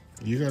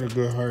 You got a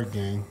good heart,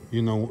 gang.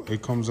 You know,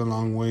 it comes a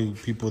long way.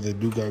 People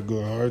that do got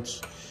good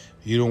hearts,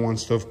 you don't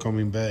want stuff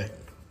coming back.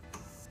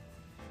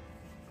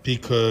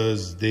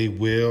 Because they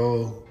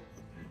will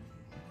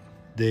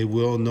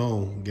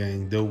know,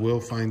 gang. They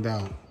will find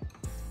out.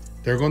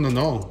 They're gonna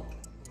know.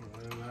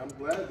 I'm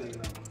glad they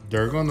know.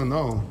 They're gonna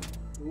know.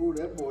 Ooh,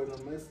 that boy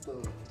done messed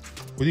up.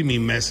 What do you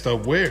mean messed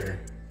up? Where?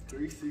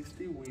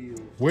 360 wheels.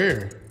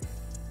 Where?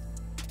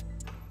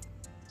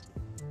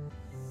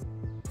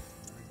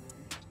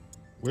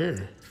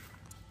 Where?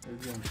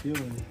 That's what I'm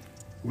feeling.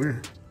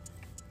 Where?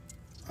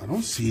 I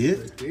don't see it.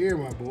 Right there,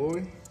 my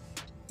boy.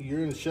 You're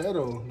in the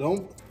shadow.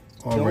 Don't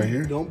right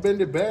here? Don't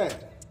bend it back.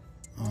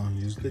 Oh,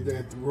 use Cause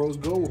that rose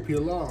gold will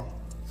peel off.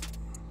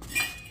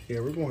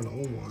 Yeah, we're going to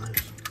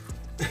Omars.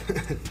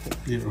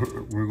 Yeah,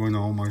 we're going to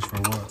Omars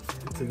for what?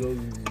 To go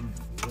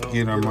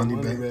get our money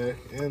back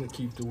and to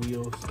keep the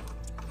wheels.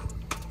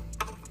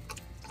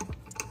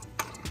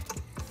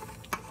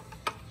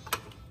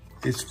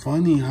 It's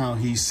funny how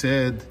he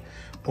said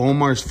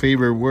Omar's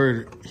favorite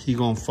word, he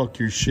gonna fuck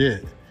your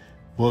shit.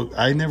 Well,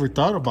 I never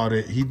thought about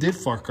it. He did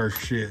fuck our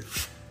shit.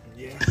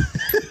 Yeah.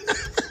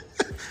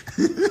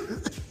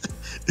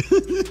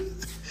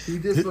 He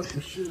did fuck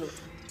the shit up.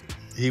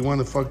 He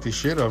wanna fuck the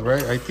shit up,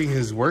 right? I think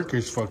his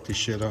workers fucked the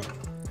shit up.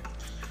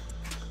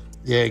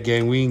 Yeah,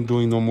 gang, we ain't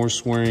doing no more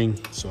swearing,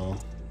 so.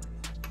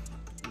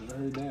 I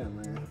heard that,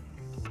 man.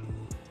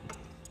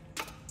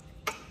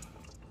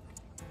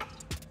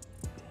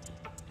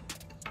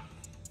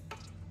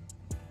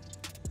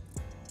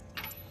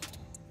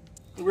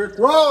 Rick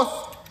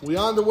Ross, we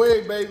on the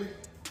way, baby.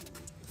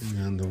 We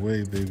on the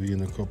way, baby,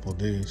 in a couple of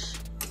days.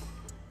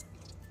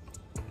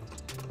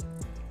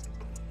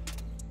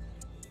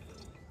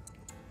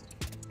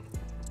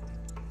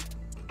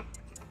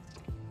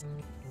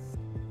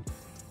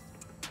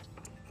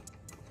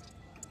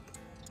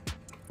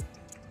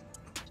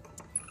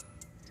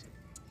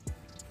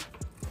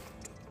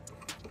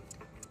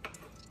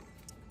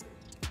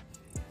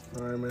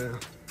 All right, man.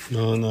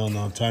 No.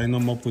 Tying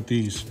them up with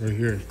these right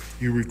here.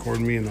 You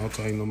record me and I'll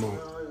tie them up.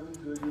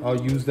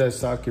 I'll use that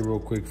socket real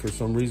quick. For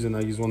some reason,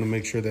 I just want to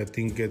make sure that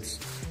thing gets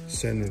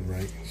centered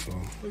right. So.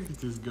 Look at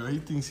this guy. He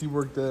thinks he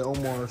worked at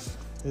Omars.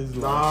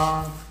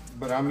 Nah,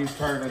 but I'm just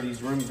tired of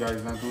these rim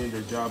guys not doing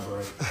their job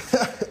right.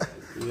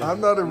 Yeah.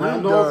 I'm not a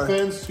rim guy. No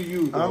offense to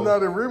you, though. I'm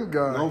not a rim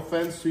guy. No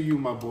offense to you,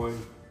 my boy.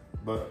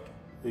 But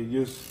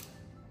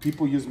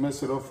people just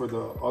mess it up for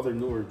the other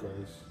newer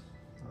guys.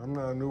 I'm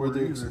not a newer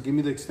either. Give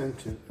me the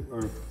extension.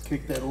 Or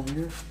kick that over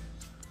here.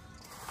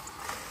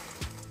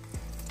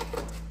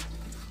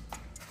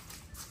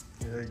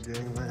 Yeah,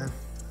 gang, man.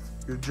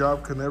 Your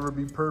job can never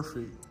be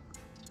perfect.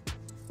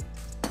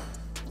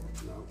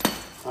 No.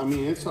 I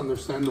mean, it's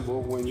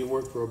understandable when you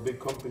work for a big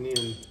company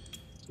and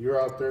you're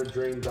out there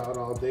drained out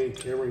all day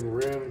carrying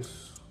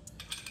rims.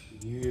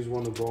 You just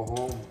want to go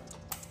home.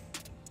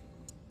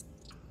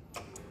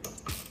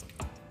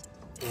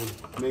 And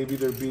maybe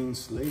they're being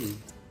slaved.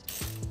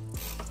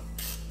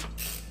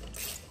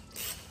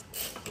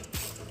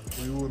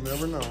 We will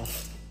never know.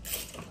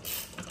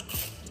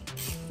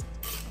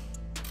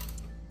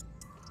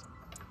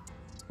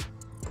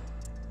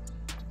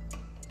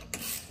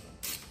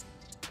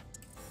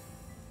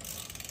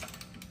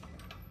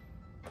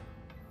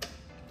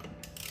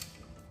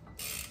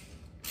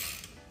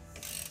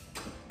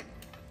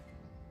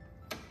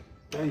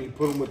 Man, you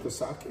put them with the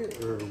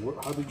socket, or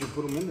what, how did you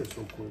put them in there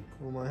so quick?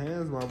 With my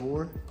hands, my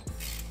boy.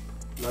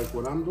 Like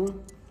what I'm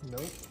doing?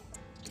 Nope.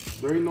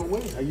 There ain't no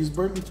way. I just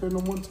barely turned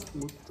them one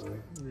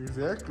time.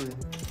 Exactly.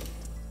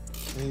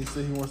 And he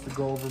said he wants to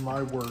go over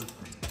my work.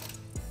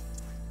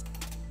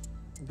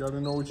 You gotta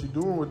know what you're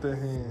doing with that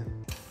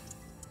hand.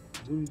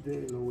 Dude, there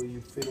ain't no way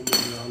you fit them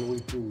in all the way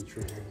through with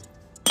your hand.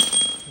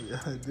 Yeah,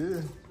 I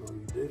did. No,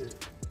 you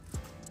didn't.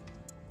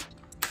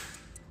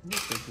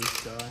 Look at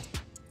this guy.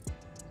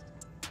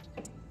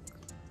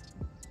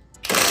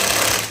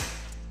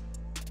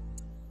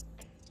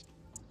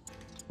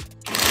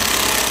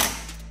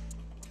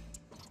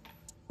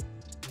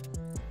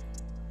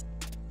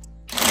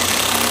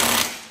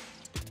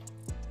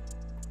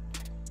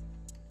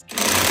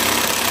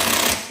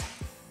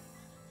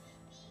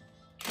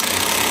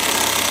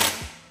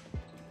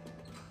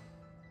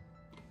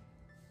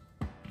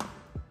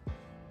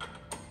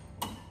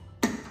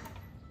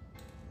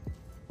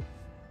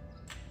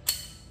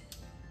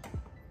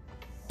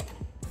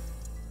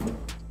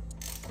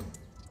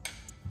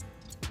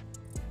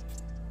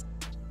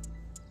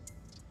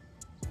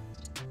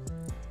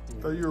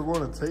 I thought you were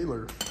going to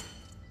Taylor.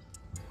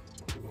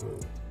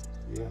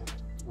 Yeah.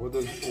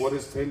 What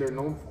is Taylor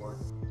known for?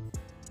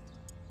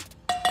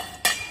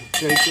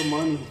 Take your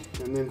money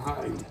and then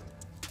hide.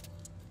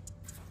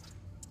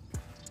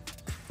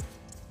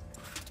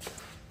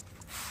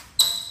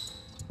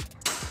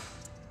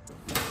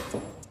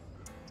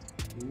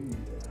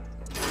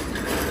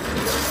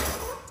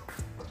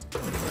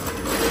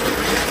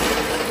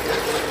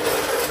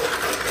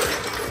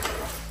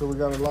 So we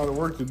got a lot of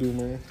work to do,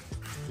 man.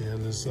 Yeah,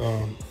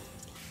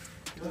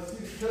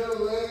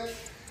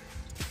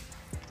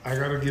 I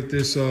gotta get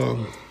this,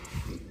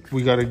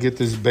 we gotta get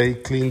this bay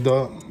cleaned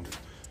up.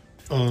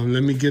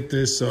 Let me get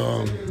this,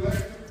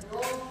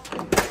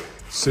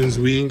 since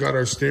we ain't got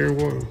our steering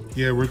wheel.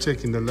 Yeah, we're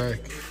taking the lag.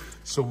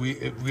 So we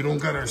don't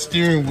got our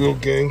steering wheel,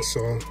 gang,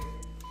 so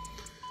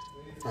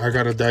I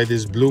gotta dye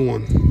this blue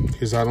one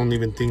because I don't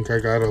even think I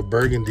got a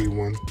burgundy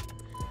one.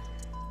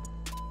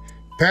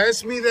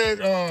 Pass me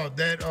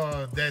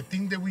that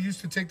thing that we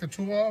used to take the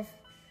tool off.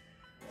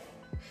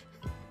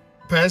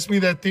 Pass me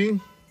that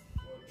thing.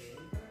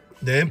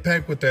 The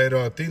impact with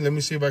that thing. Let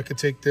me see if I could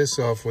take this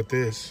off with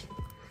this.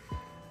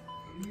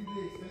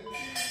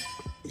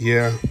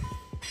 Yeah.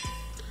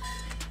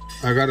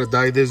 I gotta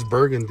dye this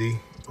burgundy.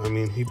 I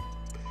mean,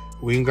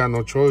 we ain't got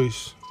no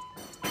choice.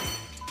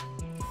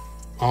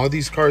 All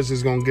these cars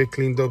is gonna get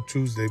cleaned up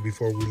Tuesday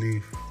before we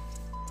leave.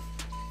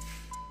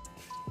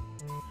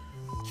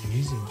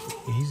 Easy,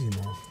 easy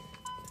now.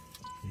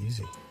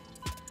 Easy.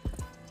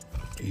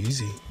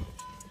 Easy.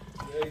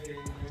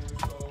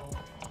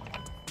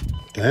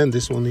 Damn,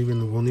 this won't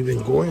even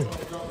go in.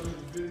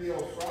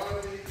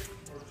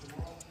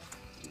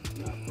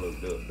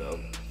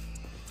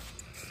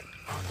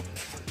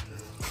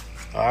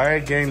 All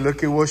right, gang,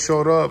 look at what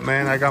showed up,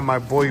 man. I got my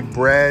boy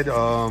Brad.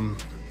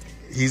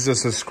 He's a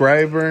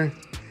subscriber.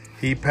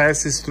 He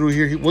passes through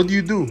here. What do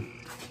you do?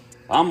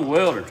 I'm a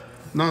welder.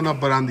 No,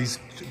 but on these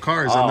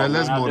cars, on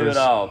LS I motors. do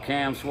it all.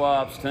 Cam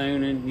swaps,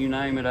 tuning, you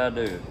name it, I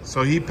do it.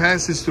 So he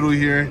passes through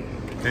here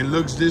and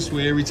looks this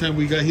way every time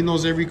he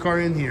knows every car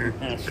in here.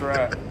 That's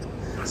right.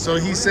 So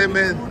he said,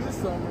 man,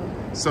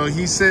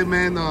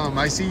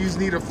 I see you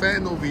need a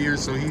fan over here.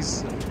 So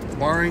he's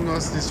borrowing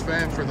us this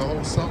fan for the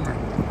whole summer.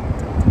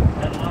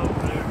 That's low,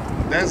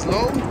 dude. That's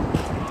low?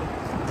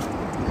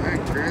 All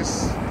right,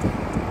 Chris.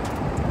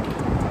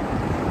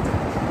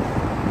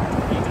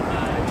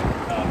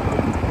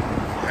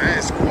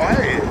 It's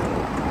quiet.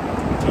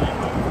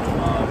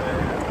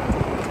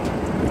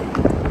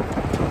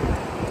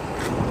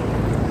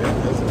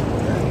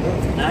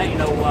 Now you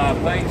know why I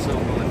paid so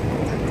much.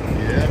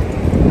 Yeah.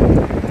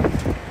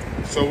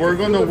 So we're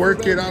gonna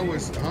work it out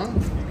with, huh?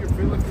 You can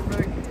feel it from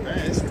back. Man,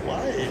 it's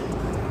quiet.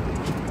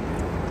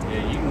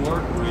 Yeah, you can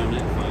work around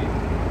that thing.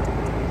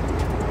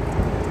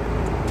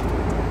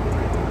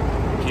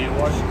 You can't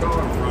wash your car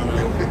in front of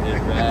it.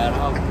 It's bad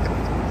off.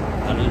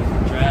 I just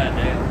tried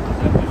that.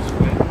 That was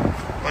sweat.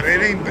 But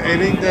it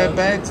ain't that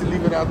bad to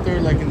leave it out there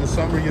like in the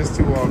summer just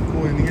to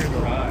cool in here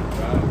though.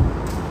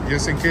 Right.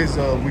 Just in case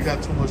we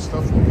got too much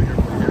stuff over here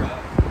for here.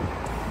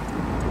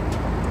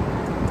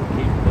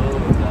 Keep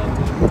bugs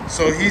out there.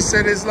 So he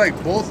said it's like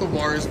both of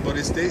ours, but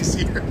it stays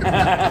here. You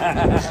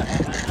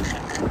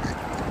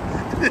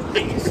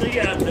can see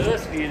how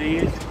dusty it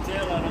is. You can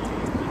tell I don't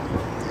use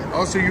it.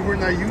 Oh, so you were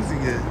not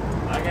using it?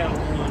 I got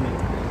one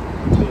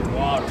to put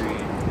water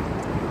in.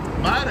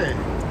 Mare,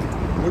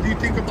 what do you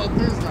think about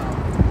this now?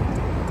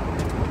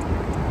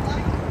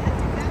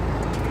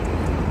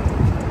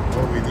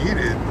 Oh, we need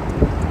it.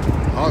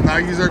 Oh, now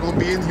you are going to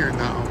be in here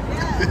now.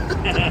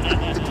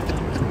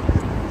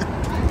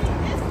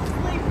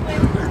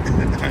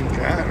 Thank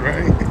God,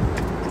 right?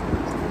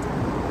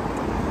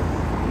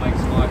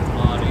 Makes life a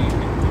lot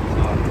easier.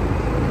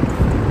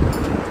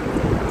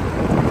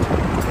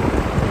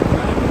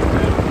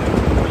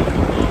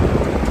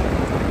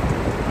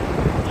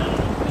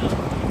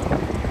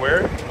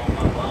 Where? On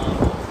my lawn.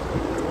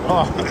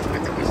 Oh.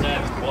 Just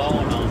have it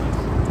blowing on it.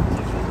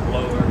 Just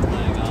blow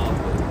everything off.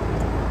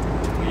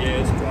 But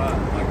yeah, it's quiet,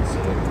 like I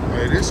said.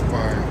 It is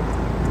quiet.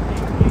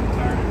 You can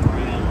turn it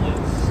around, let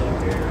it suck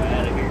air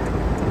out of here.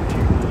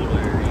 You pull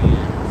air in.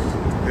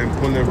 And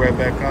pull it right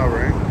back out,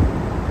 right?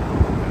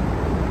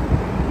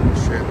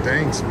 Shit,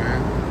 thanks,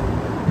 man.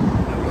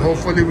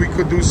 Hopefully we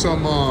could do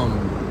some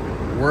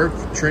work,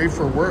 trade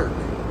for work.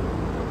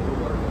 We'll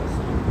work on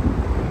something.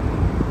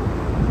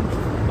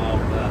 I'm all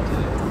about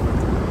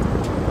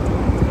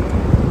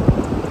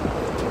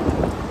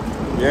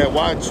that. Yeah,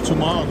 watch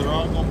tomorrow. They're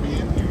all gonna be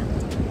in here.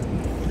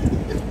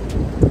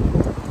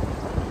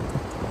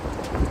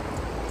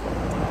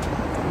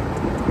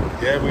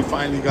 Yeah, we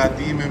finally got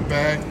Demon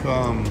back.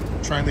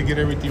 Trying to get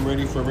everything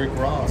ready for Rick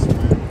Ross,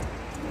 man.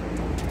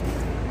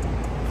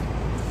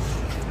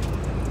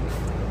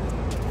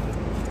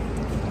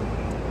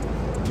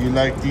 Do you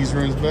like these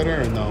rims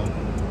better or no?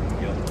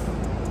 Yep.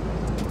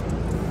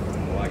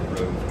 I like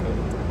rose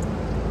color.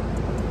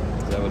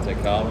 Is that what they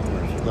call them? Or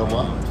The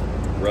what?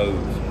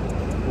 Rose.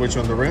 Which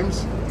on the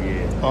rims?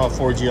 Yeah. Oh,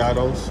 4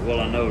 Giottos. Well,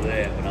 I know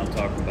that, but I'm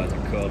talking about the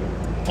color.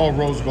 Oh,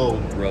 rose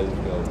gold. Rose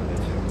gold.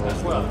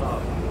 That's what I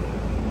thought.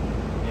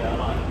 Yeah, I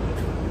like it.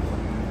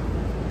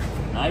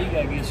 Now you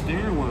gotta get a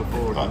steering wheel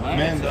for it.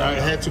 Man, I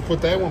had to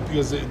put that one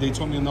because they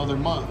told me another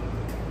month.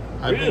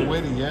 I've Really? been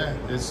waiting, yeah.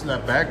 It's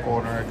that back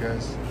order, I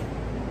guess.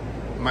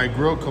 My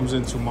grill comes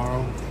in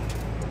tomorrow.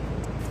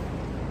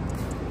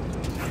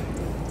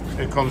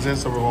 It comes in,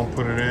 so we're gonna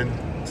put it in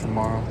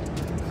tomorrow.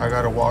 I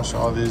gotta wash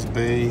all this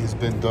bay. It's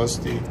been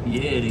dusty.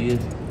 Yeah, it is.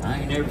 I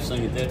ain't never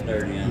seen it that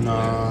dirty.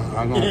 Nah,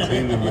 I'm gonna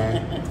clean it,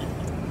 man. Like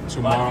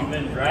Tomorrow. you've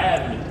been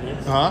driving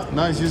it. Huh?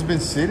 No, it's just been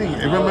sitting.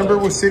 I remember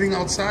it was sitting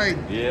outside.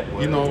 Yeah.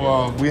 You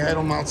know, we had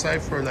them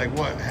outside for like,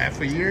 what,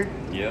 half a year?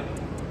 Yep.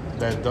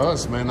 That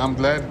does, man. I'm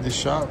glad this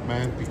shop,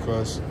 man,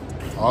 because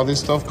all this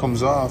stuff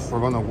comes off. We're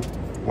gonna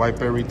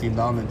wipe everything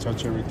down and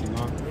touch everything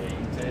up. Yeah, you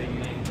can tell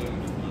you ain't moving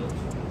much.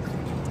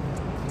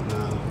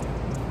 Nah.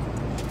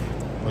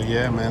 But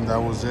yeah, man,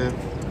 that was it.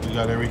 We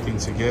got everything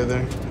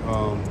together.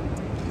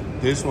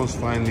 This one's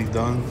finally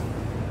done.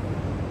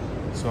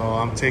 So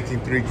I'm taking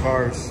 3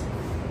 cars.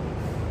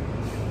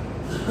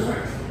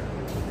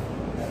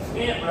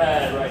 Tent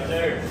ride right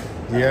there.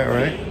 Yeah,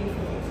 right?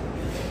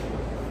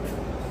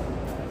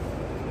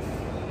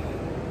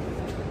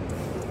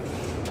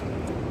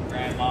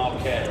 Grandma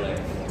Cadillac.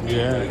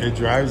 Yeah, it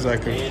drives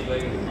like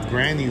a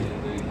granny.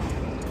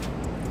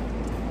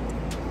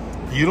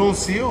 You don't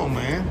see them,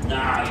 man.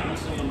 Nah, you don't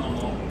see them no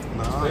more.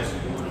 Nah.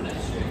 Especially one in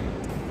that shape.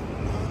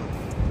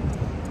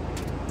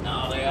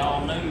 No, they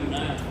all new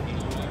now. You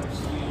don't ever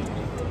see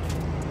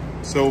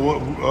them. So what?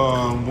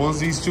 Once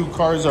these 2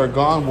 cars are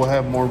gone, we'll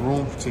have more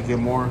room to get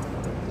more.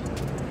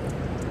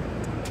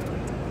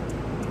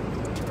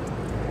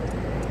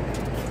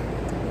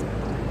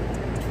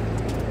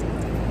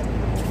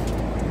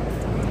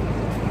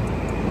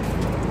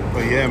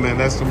 But yeah, man,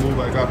 that's the move.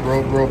 I got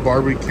bro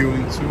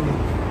barbecuing too.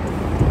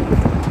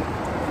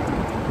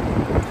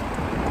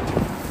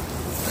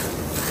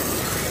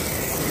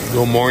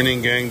 Good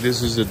morning, gang.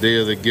 This is the day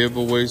of the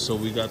giveaway, so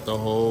we got the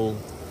whole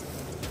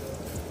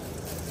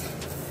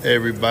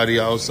everybody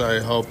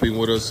outside helping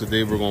with us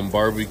today. We're gonna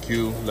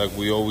barbecue like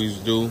we always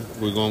do.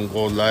 We're gonna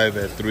go live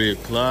at 3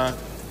 o'clock.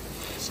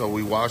 So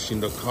we washing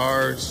the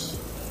cars,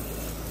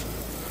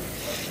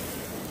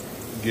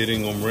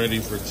 getting them ready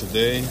for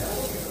today.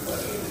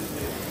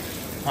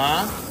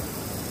 Huh?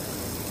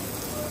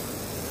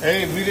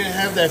 Hey, if we didn't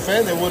have that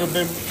fan, it would have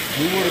been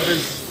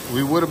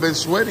we would have been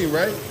sweating,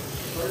 right?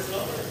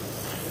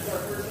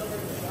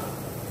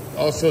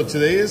 Oh, so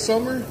today is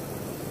summer?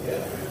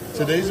 Yeah.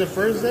 Today's the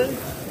first day?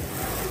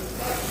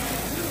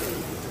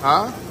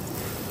 Huh?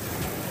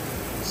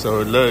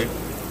 So look,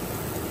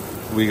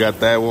 we got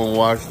that one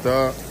washed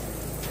up.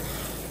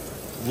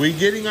 We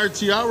getting our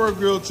Tiara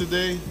grill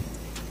today.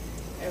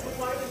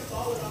 Everybody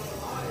saw it on the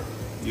live.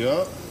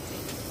 Yup.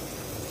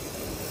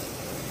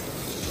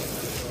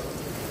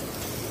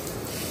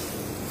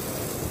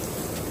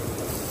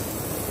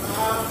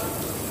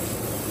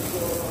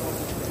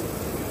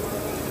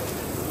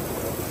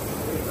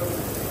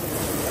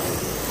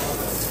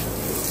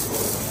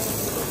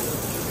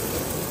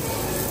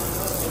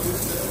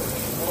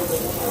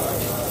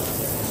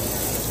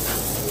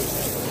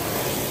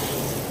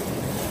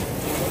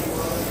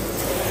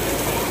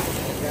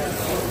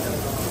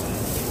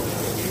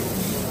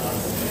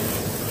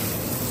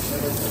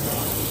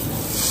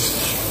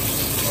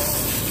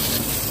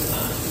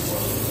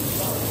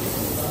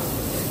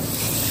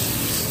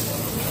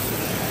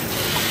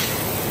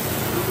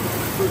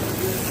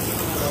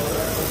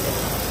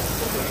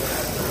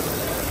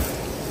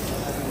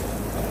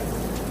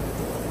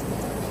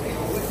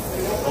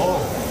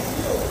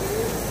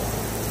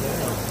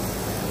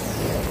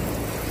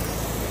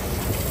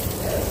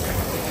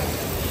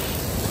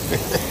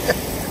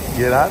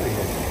 Get out of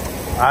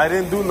here. I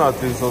didn't do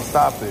nothing, so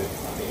stop it.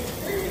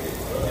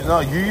 You know,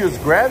 you just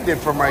grabbed it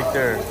from right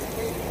there.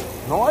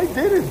 No, I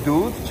didn't,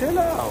 dude. Chill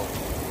out.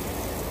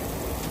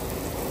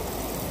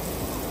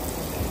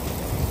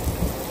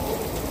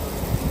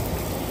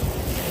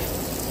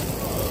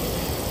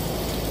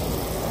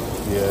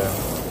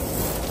 Yeah.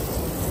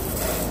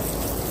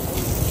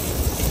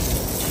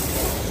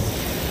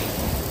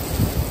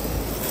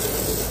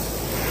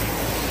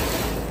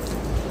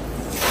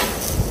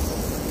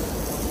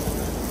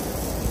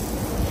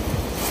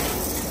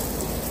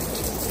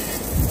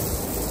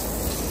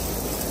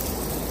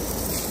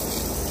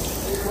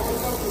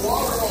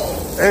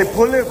 Hey,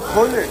 pull it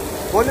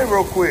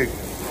real quick.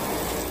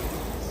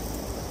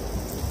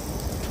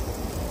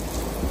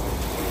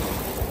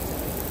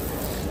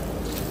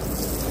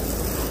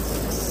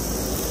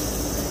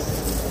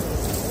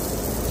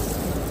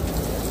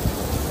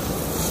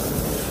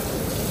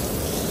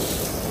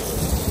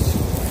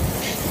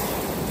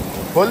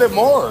 Pull it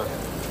more.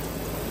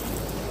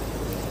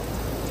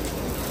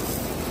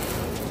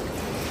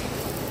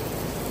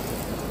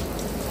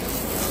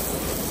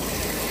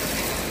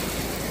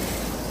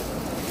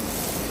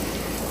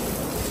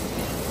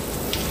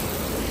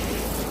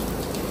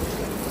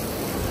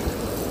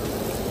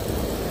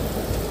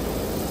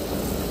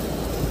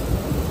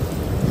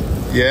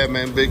 Yeah,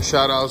 man, big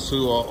shout outs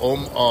to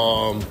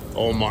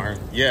Omar.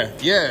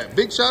 Yeah,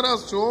 big shout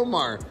outs to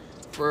Omar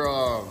for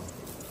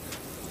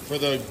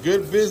the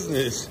good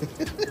business.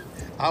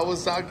 I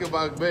was talking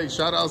about big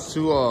shout outs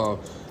to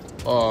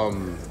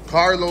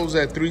Carlos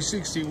at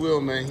 360 Wheel,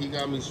 man. He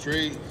got me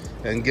straight.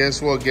 And guess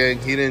what, gang?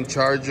 He didn't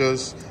charge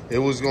us. It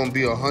was gonna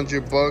be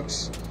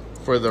 $100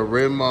 for the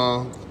rim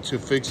to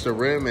fix the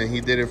rim, and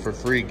he did it for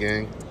free,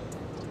 gang.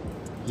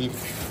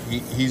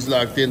 He's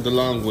locked in the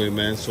long way,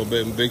 man. So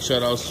big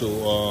shout outs to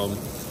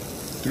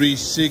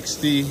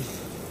 360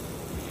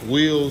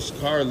 Wheels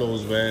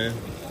Carlos, man.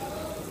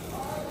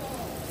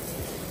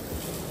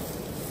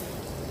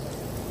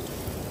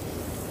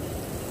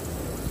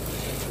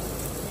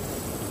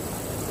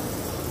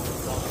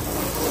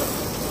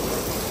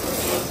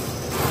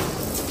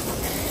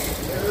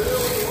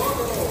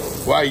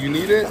 Why, you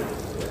need it?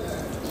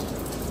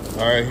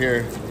 All right,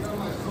 here.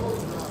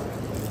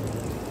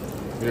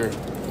 Here.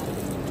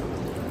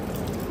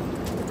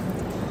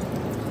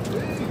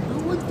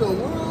 What the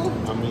world?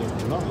 I mean,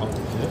 no,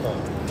 yeah.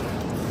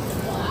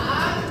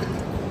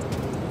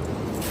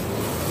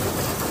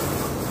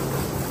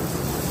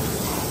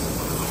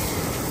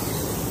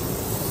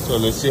 So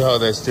let's see how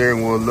that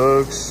steering wheel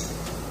looks.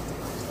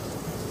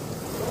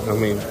 I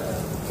mean,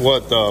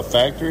 what, the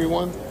factory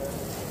one?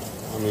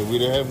 I mean, we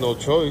didn't have no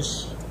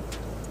choice.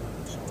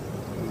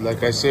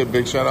 Like I said,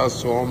 big shout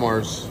outs to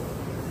Omars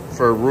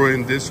for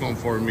ruining this one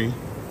for me.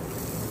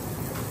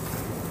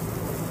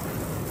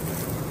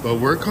 But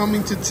we're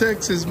coming to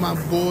Texas, my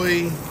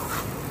boy.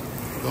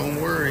 Don't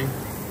worry.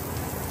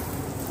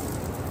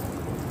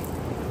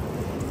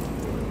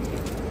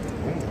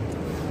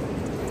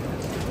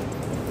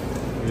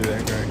 Look at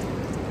that guy.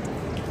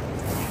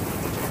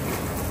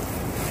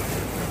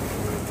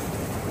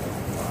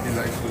 He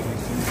likes what he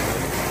sees.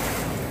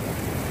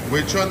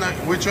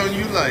 Which one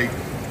you like?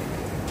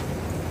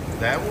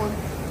 That one?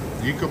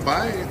 You could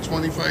buy it,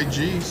 25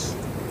 G's.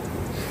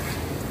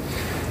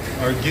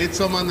 Or get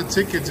some on the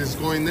tickets, it's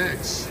going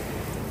next.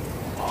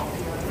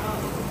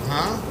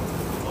 Huh?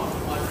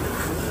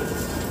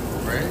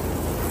 Right?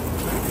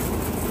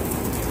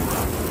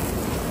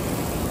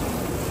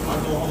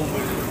 I'll go home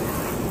with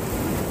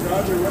you.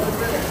 Drive it right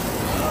there.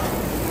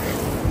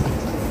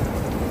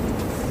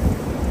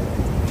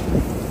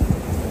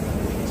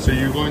 So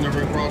you're going to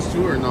Rick Ross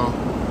too or no?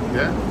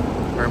 Yeah?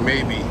 Or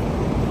maybe?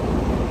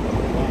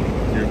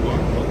 You're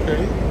going?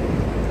 Okay.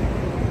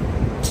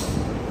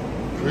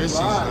 Chris is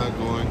not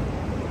going.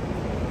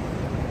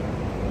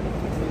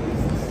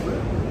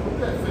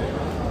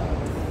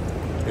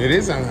 It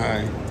is on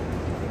high.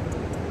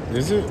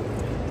 Is it?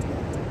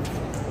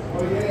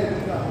 Oh yeah,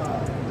 it's not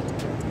high.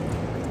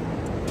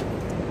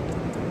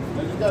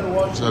 You gotta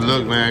watch. So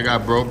look, man, I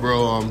got bro,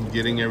 I'm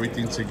getting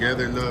everything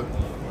together, look.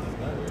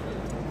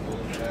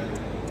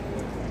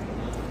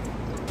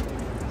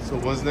 So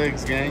what's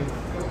next, gang?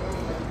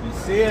 You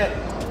see it?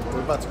 We're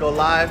about to go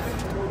live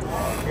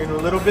here in a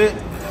little bit.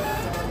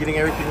 Getting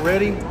everything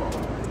ready.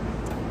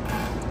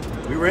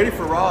 We ready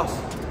for Ross.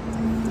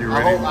 You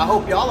ready? I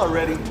hope y'all are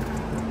ready.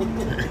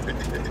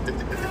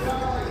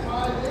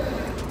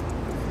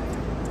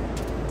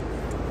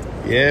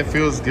 Yeah, it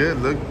feels good.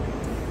 Look,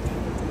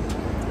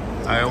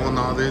 I own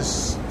all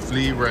this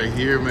fleet right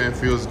here, man.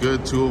 Feels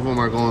good. 2 of them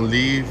are gonna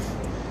leave.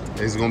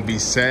 It's gonna be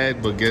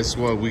sad, but guess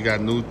what? We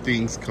got new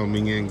things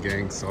coming in,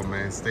 gang. So,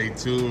 man, stay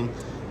tuned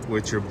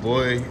with your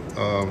boy.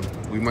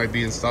 We might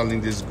be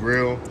installing this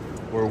grill.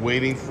 We're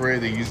waiting for it.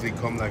 They usually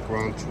come like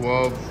around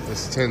 12.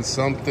 It's 10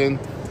 something.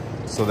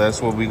 So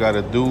that's what we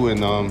gotta do.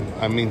 And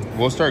I mean,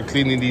 we'll start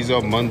cleaning these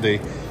up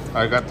Monday.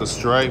 I got the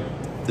stripe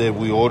that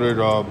we ordered,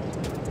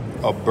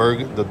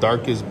 the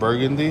darkest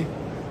burgundy.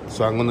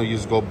 So I'm gonna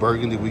just go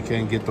burgundy. We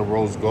can't get the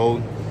rose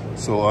gold.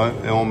 so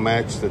it'll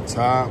match the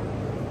top.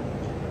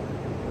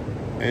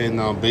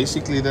 And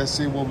basically that's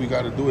it, what we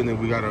got to do. And then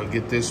we got to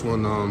get this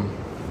one,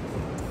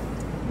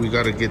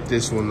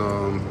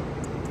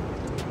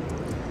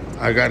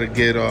 I got to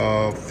get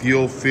a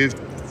fuel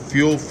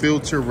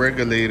filter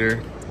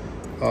regulator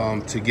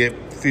to get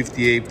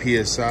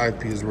 58 PSI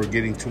because we're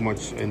getting too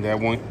much, and that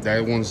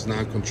one's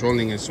not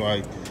controlling it. So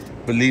I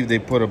believe they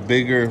put a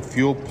bigger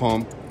fuel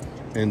pump,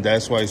 and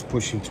that's why it's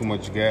pushing too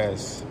much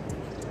gas.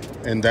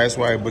 And that's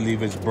why I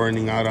believe it's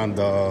burning out on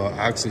the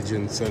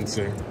oxygen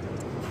sensor.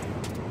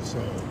 So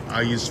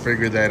I just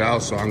figured that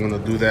out, so I'm gonna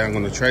do that. I'm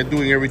gonna try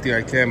doing everything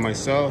I can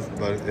myself,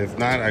 but if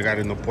not, I got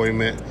an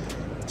appointment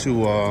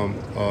to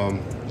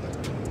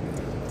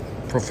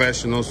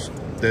professionals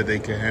that they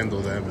can handle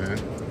that, man.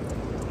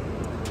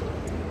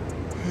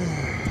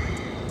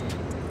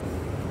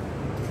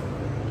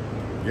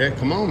 Yeah,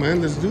 come on,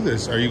 man, let's do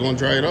this. Are you gonna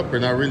dry it up or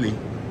not really?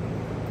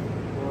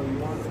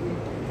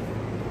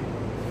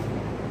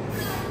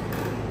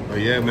 But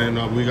yeah,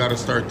 man, we gotta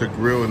start the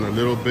grill in a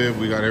little bit.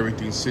 We got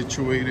everything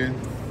situated.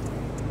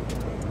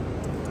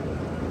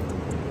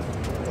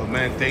 But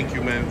man, thank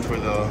you, man,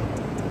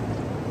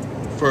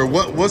 for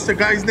what's the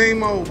guy's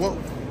name? Oh, what,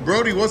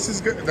 Brody? What's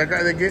the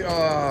guy that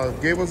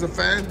gave us a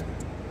fan?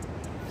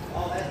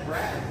 Oh, that's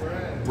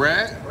Brad.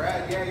 Brad?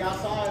 Brad, yeah, y'all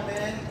saw it,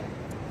 man.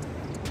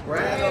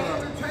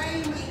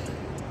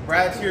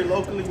 Brad's here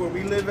locally where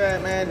we live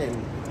at, man,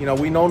 and you know,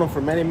 we known him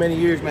for many, many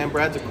years, man.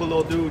 Brad's a cool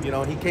old dude, you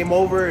know, and he came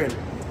over and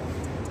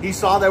he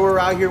saw that we were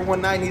out here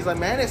one night and he's like,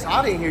 man, it's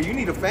hot in here, you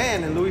need a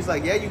fan. And Louis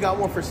like, yeah, you got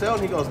one for sale?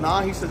 And he goes,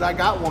 nah. He says, I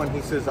got one.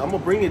 He says, I'm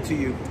gonna bring it to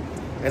you.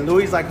 And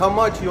Louis like, how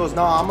much? He goes,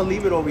 no, I'm gonna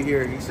leave it over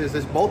here. He says,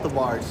 it's both of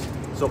ours.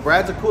 So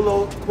Brad's a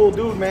cool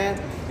dude, man.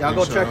 Y'all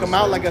go check him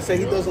out. Like I said,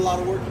 he does a lot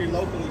of work here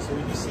locally. So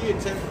if you see a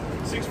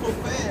 6-foot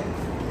fan.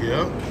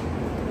 Yep.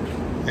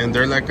 And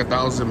they're like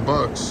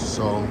 $1,000.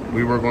 So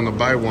we were gonna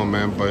buy one,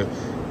 man. But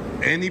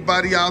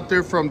anybody out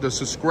there from the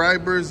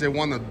subscribers that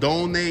wanna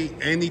donate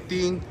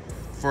anything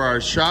for our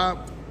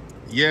shop,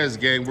 yes,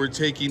 gang, we're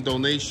taking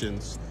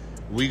donations.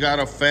 We got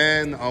a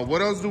fan.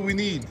 What else do we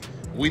need?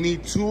 We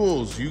need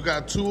tools. You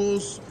got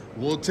tools?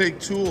 We'll take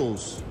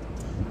tools.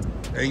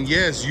 And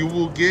yes, you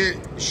will get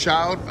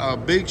a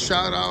big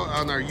shout out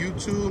on our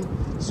YouTube.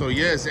 So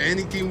yes,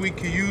 anything we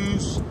can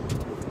use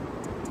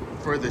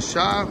for the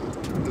shop,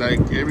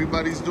 like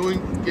everybody's doing,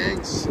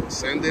 gangs,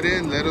 send it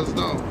in, let us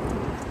know.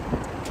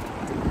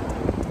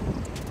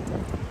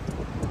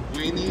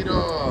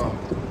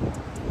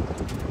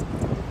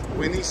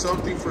 We need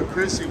something for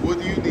Chrissy. What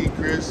do you need,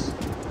 Chris?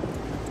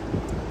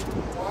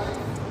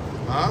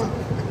 Huh?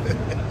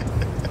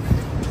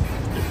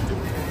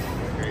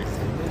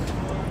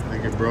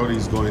 Look at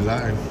Brody's going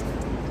live.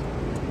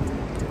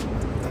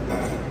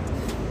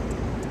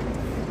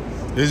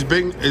 It's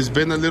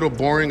been a little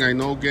boring. I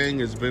know, gang.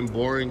 It's been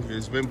boring.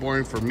 It's been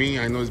boring for me.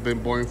 I know it's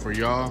been boring for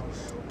y'all.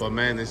 But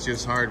man, it's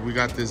just hard. We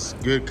got this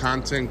good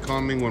content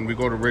coming when we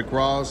go to Rick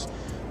Ross.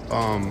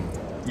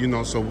 You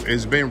know, so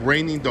it's been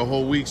raining the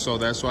whole week, so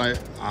that's why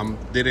I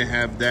didn't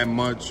have that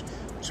much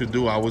to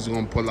do. I wasn't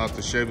gonna pull out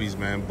the Chevys,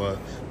 man, but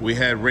we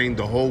had rain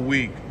the whole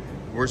week.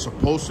 We're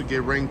supposed to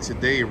get rain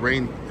today. It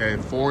rained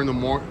at 4 in the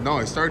morning. No,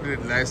 it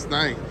started last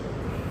night.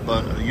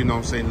 But you know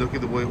what I'm saying, look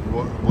at the way,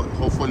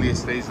 hopefully it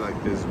stays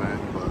like this, man.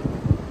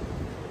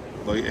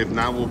 But if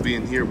not, we'll be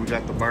in here. We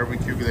got the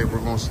barbecue that we're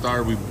gonna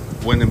start. We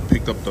went and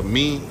picked up the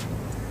meat.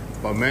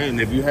 But man,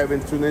 if you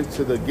haven't tuned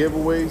into the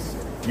giveaways,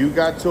 you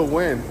got to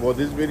win. Well,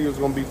 this video is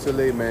gonna be too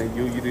late, man.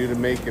 You didn't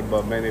make it,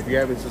 but man, if you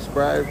haven't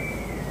subscribed,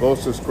 go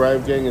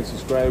subscribe, gang, and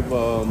subscribe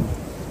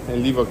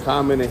and leave a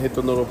comment and hit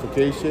the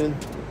notification.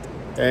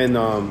 And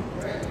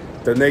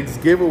the next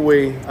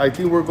giveaway, I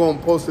think we're gonna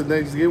post the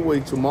next giveaway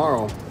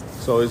tomorrow,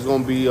 so it's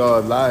gonna be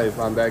live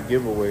on that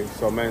giveaway.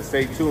 So man,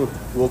 stay tuned.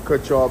 We'll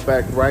cut y'all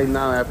back right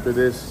now after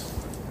this.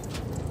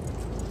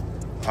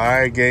 All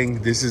right,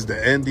 gang, this is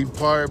the ending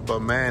part,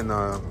 but man,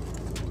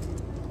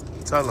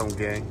 tell them,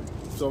 gang.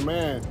 So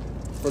man,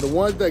 for the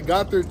ones that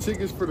got their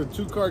tickets for the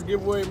 2-car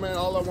giveaway, man,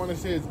 all I want to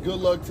say is good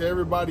luck to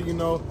everybody. You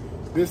know,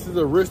 this is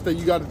a risk that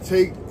you got to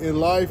take in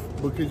life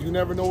because you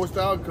never know what's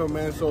the outcome,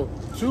 man. So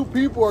 2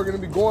 people are going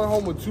to be going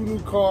home with 2 new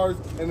cars,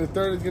 and the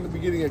third is going to be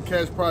getting a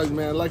cash prize,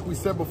 man. Like we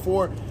said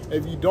before,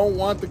 if you don't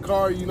want the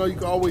car, you know, you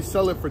can always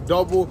sell it for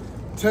double,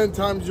 10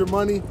 times your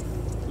money.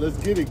 Let's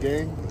get it,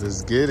 gang.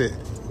 Let's get it.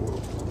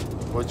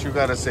 What you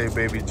got to say,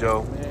 Baby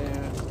Joe?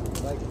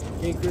 Man, like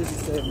King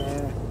Chrissy said,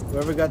 man,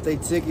 whoever got their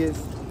tickets,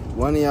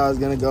 one of y'all is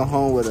going to go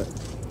home with it.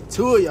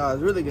 2 of y'all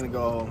is really going to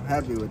go home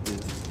happy with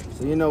this.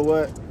 So you know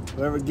what?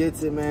 Whoever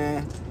gets it,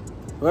 man,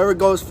 whoever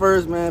goes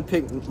first, man,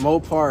 pick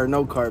Mopar or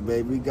no car,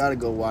 baby. We got to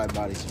go wide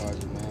body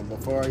charger, man.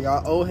 But for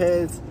y'all old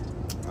heads,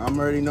 I'm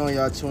already knowing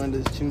y'all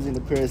choosing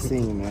the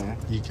Parasine, man.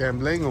 You can't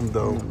blame them,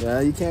 though. Yeah,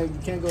 you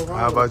can't go wrong.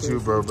 How about you,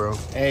 bro?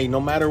 Hey, no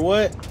matter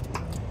what,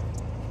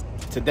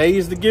 today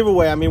is the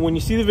giveaway. I mean, when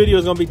you see the video,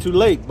 it's going to be too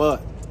late,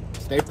 but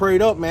stay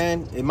prayed up,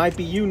 man. It might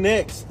be you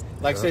next.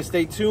 Like I said,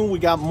 stay tuned. We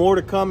got more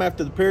to come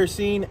after the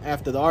Parasine,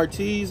 after the RT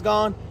is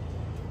gone.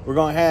 We're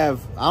going to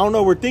have, I don't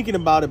know, we're thinking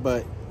about it,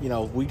 but you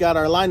know, we got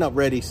our lineup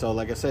ready. So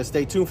like I said,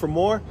 stay tuned for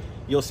more.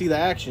 You'll see the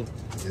action.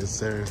 Yes,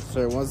 sir.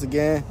 Sir, once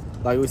again,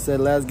 like we said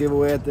last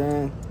giveaway at the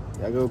end,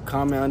 y'all go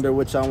comment under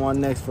what y'all want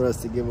next for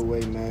us to give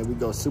away, man. We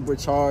go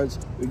supercharged,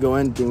 we go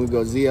anything, we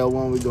go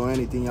ZL1, we go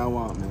anything y'all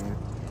want, man.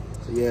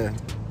 So yeah.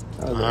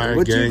 All right,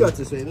 what gang. you got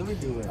to say? Let me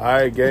do it. All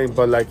right, gang.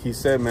 But like he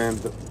said, man,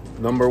 the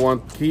number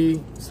one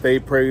key, stay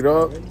prayed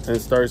up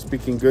and start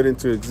speaking good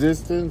into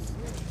existence.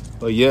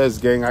 But yes,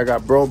 gang, I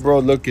got bro,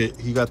 look at,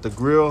 he got the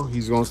grill.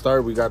 He's going to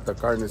start. We got the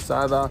carne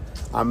asada.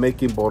 I'm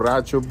making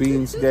borracho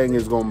beans, gang.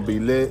 It's going to be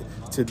lit.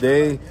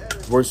 Today,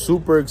 we're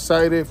super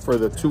excited for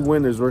the 2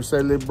 winners. We're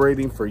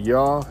celebrating for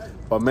y'all.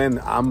 But,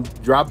 man,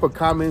 drop a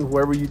comment,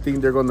 whoever you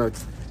think they're going to,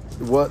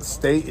 what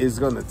state is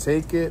going to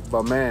take it.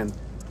 But, man,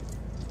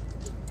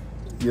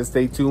 you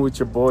stay tuned with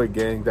your boy,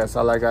 gang. That's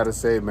all I got to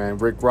say, man.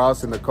 Rick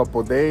Ross in a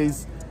couple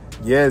days.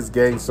 Yes,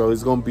 gang. So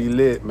it's going to be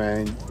lit,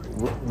 man.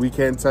 We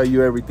can't tell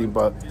you everything,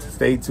 but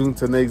stay tuned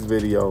to next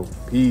video.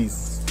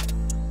 Peace.